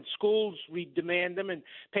them and schools demand them and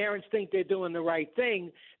parents think they're doing the right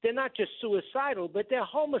thing, they're not just suicidal, but they're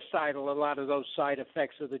homicidal, a lot of those side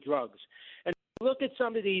effects of the drugs. And look at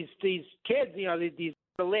some of these kids, the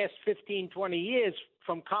last 15, 20 years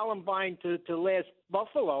from Columbine to last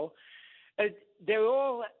Buffalo, they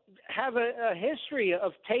all have a history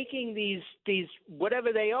of taking these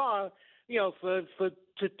whatever they are,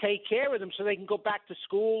 to take care of them so they can go back to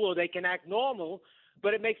school or they can act normal,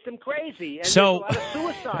 but it makes them crazy. And so, there's a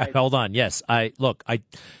lot of suicide. Hold on. Yes,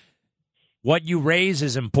 what you raise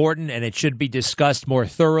is important and it should be discussed more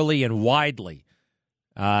thoroughly and widely.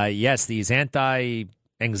 Yes, these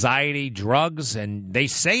anti-anxiety drugs, and they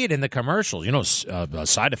say it in the commercials.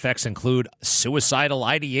 Side effects include suicidal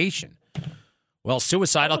ideation. Well,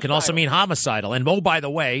 suicidal can also mean homicidal. And, oh, by the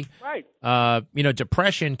way, right.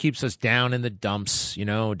 Depression keeps us down in the dumps,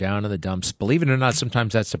 Believe it or not,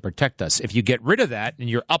 sometimes that's to protect us. If you get rid of that and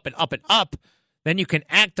you're up and up and up, then you can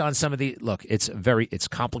act on some of the – look, it's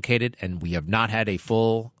complicated, and we have not had a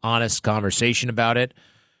full, honest conversation about it.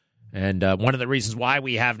 And one of the reasons why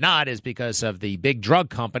we have not is because of the big drug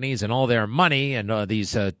companies and all their money, and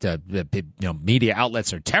these media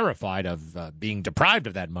outlets are terrified of being deprived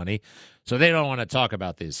of that money. So they don't want to talk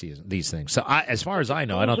about these things. So as far as I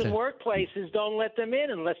know, I don't think workplaces don't let them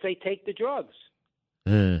in unless they take the drugs.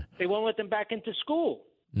 They won't let them back into school.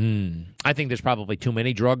 I think there's probably too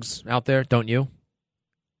many drugs out there, don't you?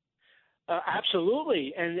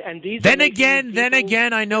 Absolutely. And these. Then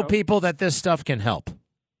again, I know people that this stuff can help.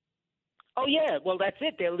 Oh yeah, well that's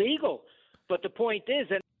it. They're legal, but the point is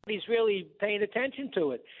that nobody's really paying attention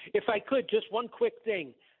to it. If I could, just one quick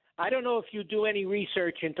thing. I don't know if you do any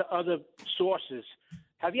research into other sources.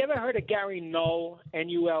 Have you ever heard of Gary Null,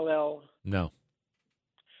 Null? No.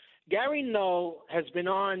 Gary Null has been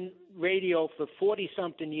on radio for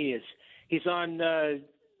 40-something years. He's on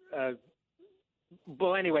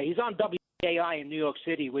Well, anyway, he's on WAI in New York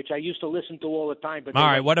City, which I used to listen to all the time. But all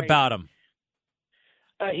right, what about him?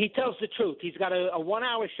 He tells the truth. He's got a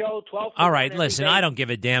 1-hour show, 12. All right, listen, I don't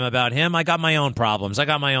give a damn about him. I got my own problems. I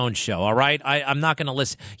got my own show, all right? I'm not going to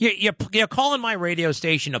listen. You're calling my radio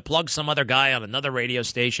station to plug some other guy on another radio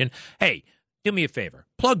station. Hey, do me a favor.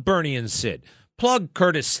 Plug Bernie and Sid. Plug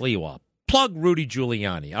Curtis Sliwa. Plug Rudy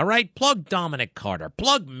Giuliani, all right? Plug Dominic Carter.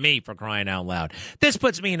 Plug me, for crying out loud. This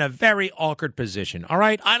puts me in a very awkward position, all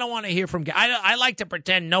right? I don't want to hear from... I like to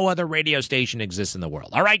pretend no other radio station exists in the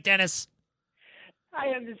world. All right, Dennis? I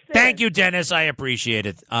understand. Thank you, Dennis. I appreciate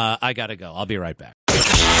it. I got to go. I'll be right back.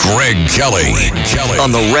 Greg Kelly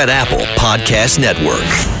on the Red Apple Podcast Network.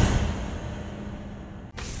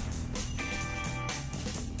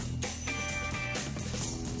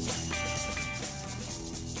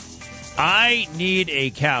 I need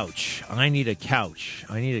a couch. I need a couch.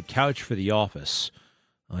 I need a couch for the office.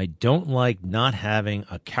 I don't like not having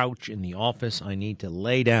a couch in the office. I need to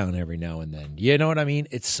lay down every now and then. You know what I mean?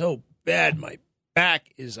 It's so bad. My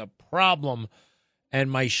back is a problem,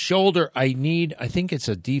 and my shoulder, I think it's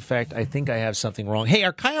a defect. I think I have something wrong. Hey,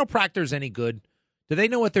 are chiropractors any good? Do they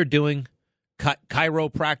know what they're doing?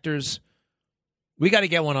 Chiropractors? We got to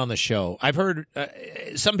get one on the show. I've heard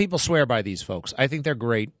some people swear by these folks. I think they're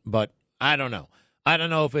great, but I don't know. I don't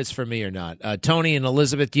know if it's for me or not. Tony and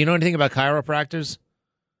Elizabeth, do you know anything about chiropractors?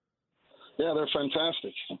 Yeah, they're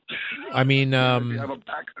fantastic. I mean,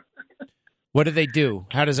 what do they do?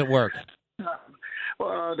 How does it work?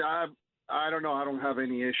 Well, I don't know. I don't have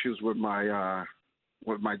any issues with my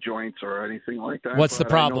joints or anything like that. What's the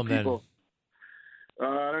problem then?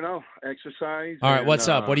 I don't know. Exercise. All right, what's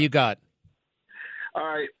up? What do you got? All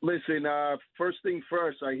right, listen, first thing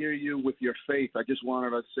first, I hear you with your faith. I just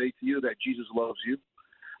wanted to say to you that Jesus loves you.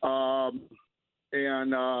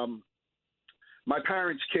 My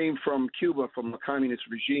parents came from Cuba, from a communist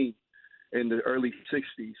regime in the early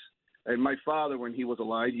 60s. And my father, when he was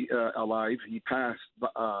alive, he passed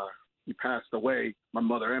away, my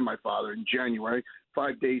mother and my father, in January,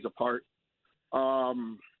 5 days apart.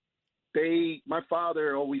 My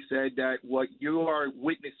father always said that what you are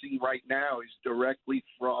witnessing right now is directly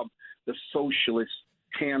from the socialist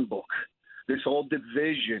handbook. This whole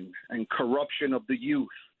division and corruption of the youth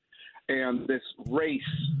and this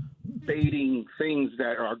race-baiting things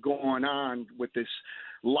that are going on with this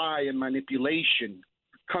lie and manipulation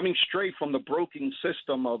coming straight from the broken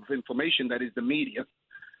system of information that is the media.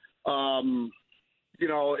 The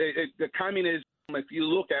communism, if you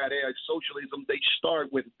look at it as socialism, they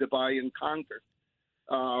start with divide and conquer.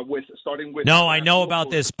 No, I know about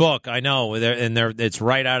this book. I know, it's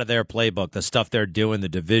right out of their playbook. The stuff they're doing, the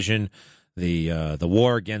division, the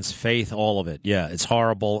war against faith, all of it. Yeah, it's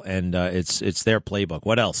horrible, and it's their playbook.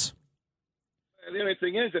 What else? And the only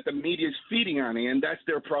thing is that the media is feeding on it, and that's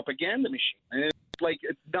their propaganda machine. And it's like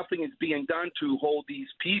nothing is being done to hold these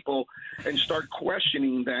people and start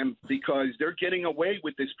questioning them, because they're getting away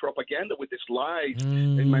with this propaganda, with this lies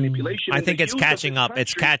and manipulation. I think it's catching up.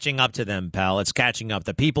 It's catching up to them, pal. It's catching up.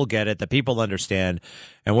 The people get it. The people understand.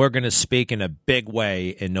 And we're going to speak in a big way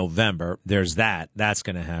in November. There's that. That's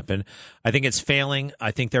going to happen. I think it's failing.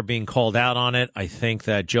 I think they're being called out on it. I think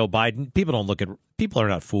that Joe Biden, people are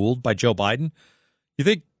not fooled by Joe Biden. You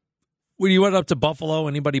think when he went up to Buffalo,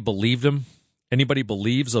 anybody believed him? Anybody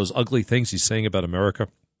believes those ugly things he's saying about America?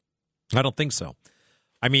 I don't think so.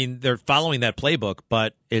 I mean, they're following that playbook,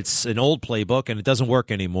 but it's an old playbook, and it doesn't work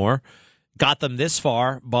anymore. Got them this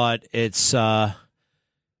far, but it's the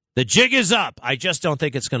jig is up. I just don't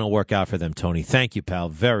think it's going to work out for them, Tony. Thank you, pal,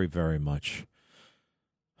 very, very much.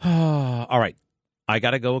 All right. I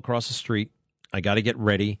got to go across the street. I got to get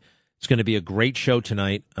ready. It's going to be a great show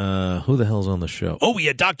tonight. Who the hell's on the show? Oh, we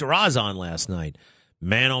had Dr. Oz on last night.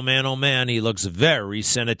 Man, oh, man, oh, man, he looks very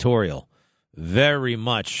senatorial. Very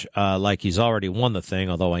much like he's already won the thing,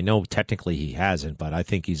 although I know technically he hasn't, but I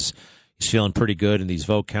think he's feeling pretty good, and these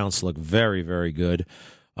vote counts look very, very good.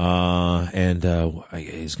 And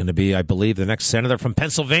he's going to be, I believe, the next senator from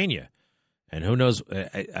Pennsylvania. And who knows?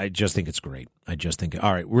 I just think it's great.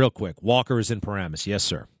 All right, real quick. Walker is in Paramus. Yes,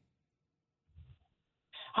 sir.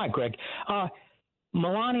 Hi, Greg.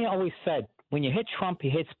 Melania always said, when you hit Trump, he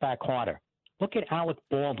hits back harder. Look at Alec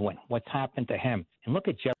Baldwin, what's happened to him. And look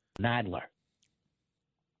at Jerry Nadler.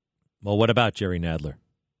 Well, what about Jerry Nadler?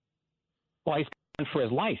 Well, he's running for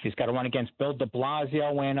his life. He's got to run against Bill de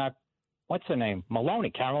Blasio and, what's her name?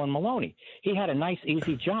 Maloney, Carolyn Maloney. He had a nice,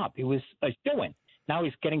 easy job. He was a shoo-in. Now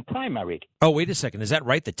he's getting primaried. Oh, wait a second. Is that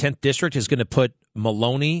right? The 10th District is going to put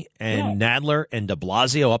Maloney and Nadler and de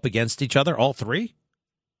Blasio up against each other, all three?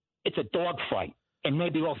 It's a dogfight. and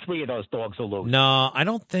maybe all three of those dogs will lose. No, I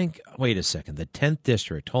don't think. Wait a second. The 10th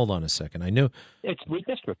district. Hold on a second. I knew it's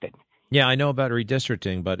redistricted. Yeah, I know about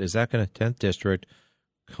redistricting, but is that going to 10th district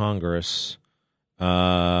Congress?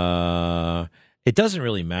 It doesn't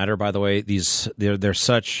really matter. By the way, they're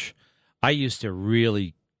such. I used to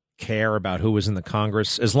really care about who was in the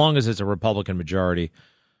Congress as long as it's a Republican majority.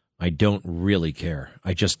 I don't really care.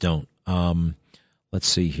 I just don't. Let's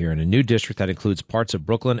see here. In a new district that includes parts of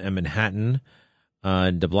Brooklyn and Manhattan,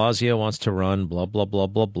 de Blasio wants to run, blah, blah, blah,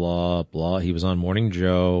 blah, blah, blah. He was on Morning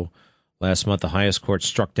Joe. Last month, the highest court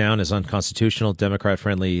struck down his unconstitutional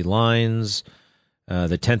Democrat-friendly lines.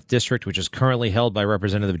 The 10th district, which is currently held by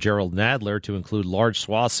Representative Gerald Nadler to include large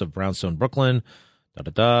swaths of brownstone Brooklyn,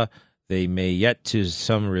 They may yet to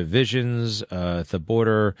some revisions. At the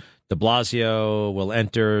border, de Blasio will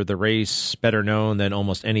enter the race better known than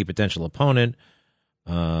almost any potential opponent.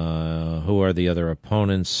 Who are the other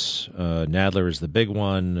opponents? Nadler is the big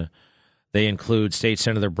one. They include State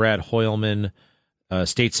Senator Brad Hoylman,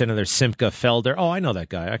 State Senator Simcha Felder. Oh, I know that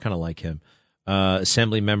guy. I kind of like him.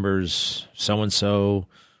 Assembly members so-and-so,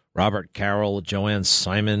 Robert Carroll, Joanne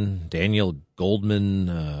Simon, Daniel Goldman.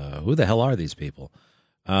 Who the hell are these people?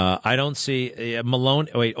 I don't see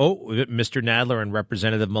Maloney. Mr. Nadler and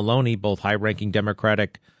Representative Maloney, both high-ranking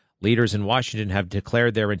Democratic leaders in Washington, have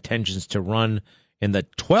declared their intentions to run in the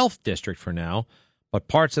 12th district for now, but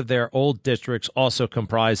parts of their old districts also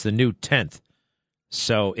comprise the new 10th.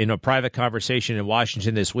 So in a private conversation in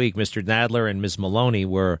Washington this week, Mr. Nadler and Ms. Maloney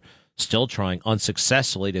were still trying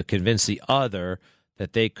unsuccessfully to convince the other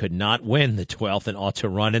that they could not win the 12th and ought to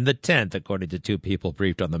run in the 10th, according to two people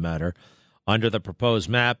briefed on the matter. Under the proposed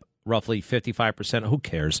map, roughly 55%. Who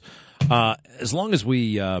cares? As long as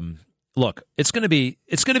we look, it's going to be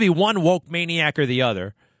one woke maniac or the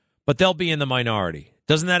other, but they'll be in the minority.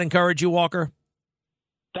 Doesn't that encourage you, Walker?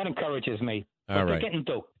 That encourages me. All right. They're getting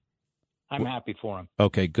through. I'm happy for them.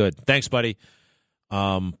 Okay, good. Thanks, buddy.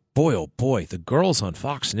 Boy, oh boy, the girls on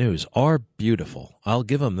Fox News are beautiful. I'll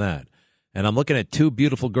give them that. And I'm looking at two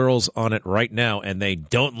beautiful girls on it right now, and they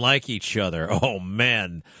don't like each other. Oh,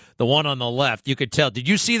 man. The one on the left, you could tell. Did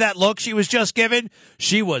you see that look she was just given?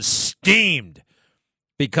 She was steamed.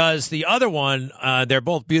 Because the other one, they're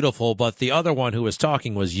both beautiful, but the other one who was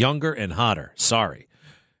talking was younger and hotter. Sorry.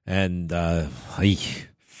 And, well,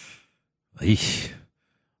 who's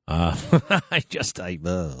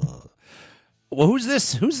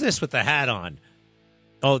this? Who's this with the hat on?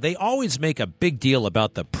 Oh, they always make a big deal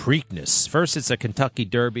about the Preakness. First it's a Kentucky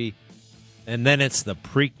Derby, and then it's the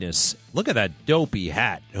Preakness. Look at that dopey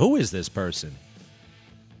hat. Who is this person?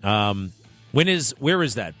 Where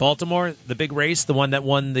is that? Baltimore, the big race, the one that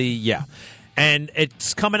won yeah. And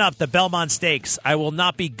it's coming up, the Belmont Stakes. I will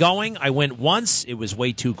not be going. I went once. It was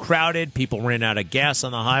way too crowded. People ran out of gas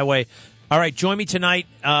on the highway. All right, join me tonight.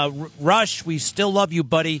 Rush, we still love you,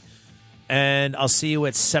 buddy. And I'll see you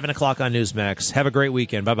at 7 o'clock on Newsmax. Have a great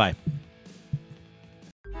weekend. Bye-bye.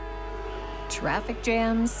 Traffic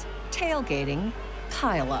jams, tailgating,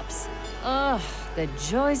 pileups. Ugh, the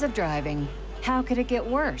joys of driving. How could it get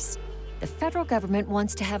worse? The federal government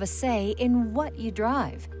wants to have a say in what you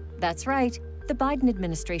drive. That's right. The Biden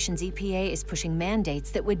administration's EPA is pushing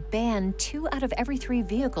mandates that would ban 2 out of every 3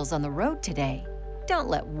 vehicles on the road today. Don't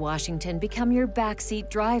let Washington become your backseat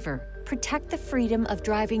driver. Protect the freedom of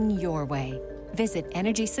driving your way. Visit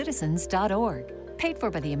EnergyCitizens.org. Paid for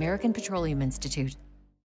by the American Petroleum Institute.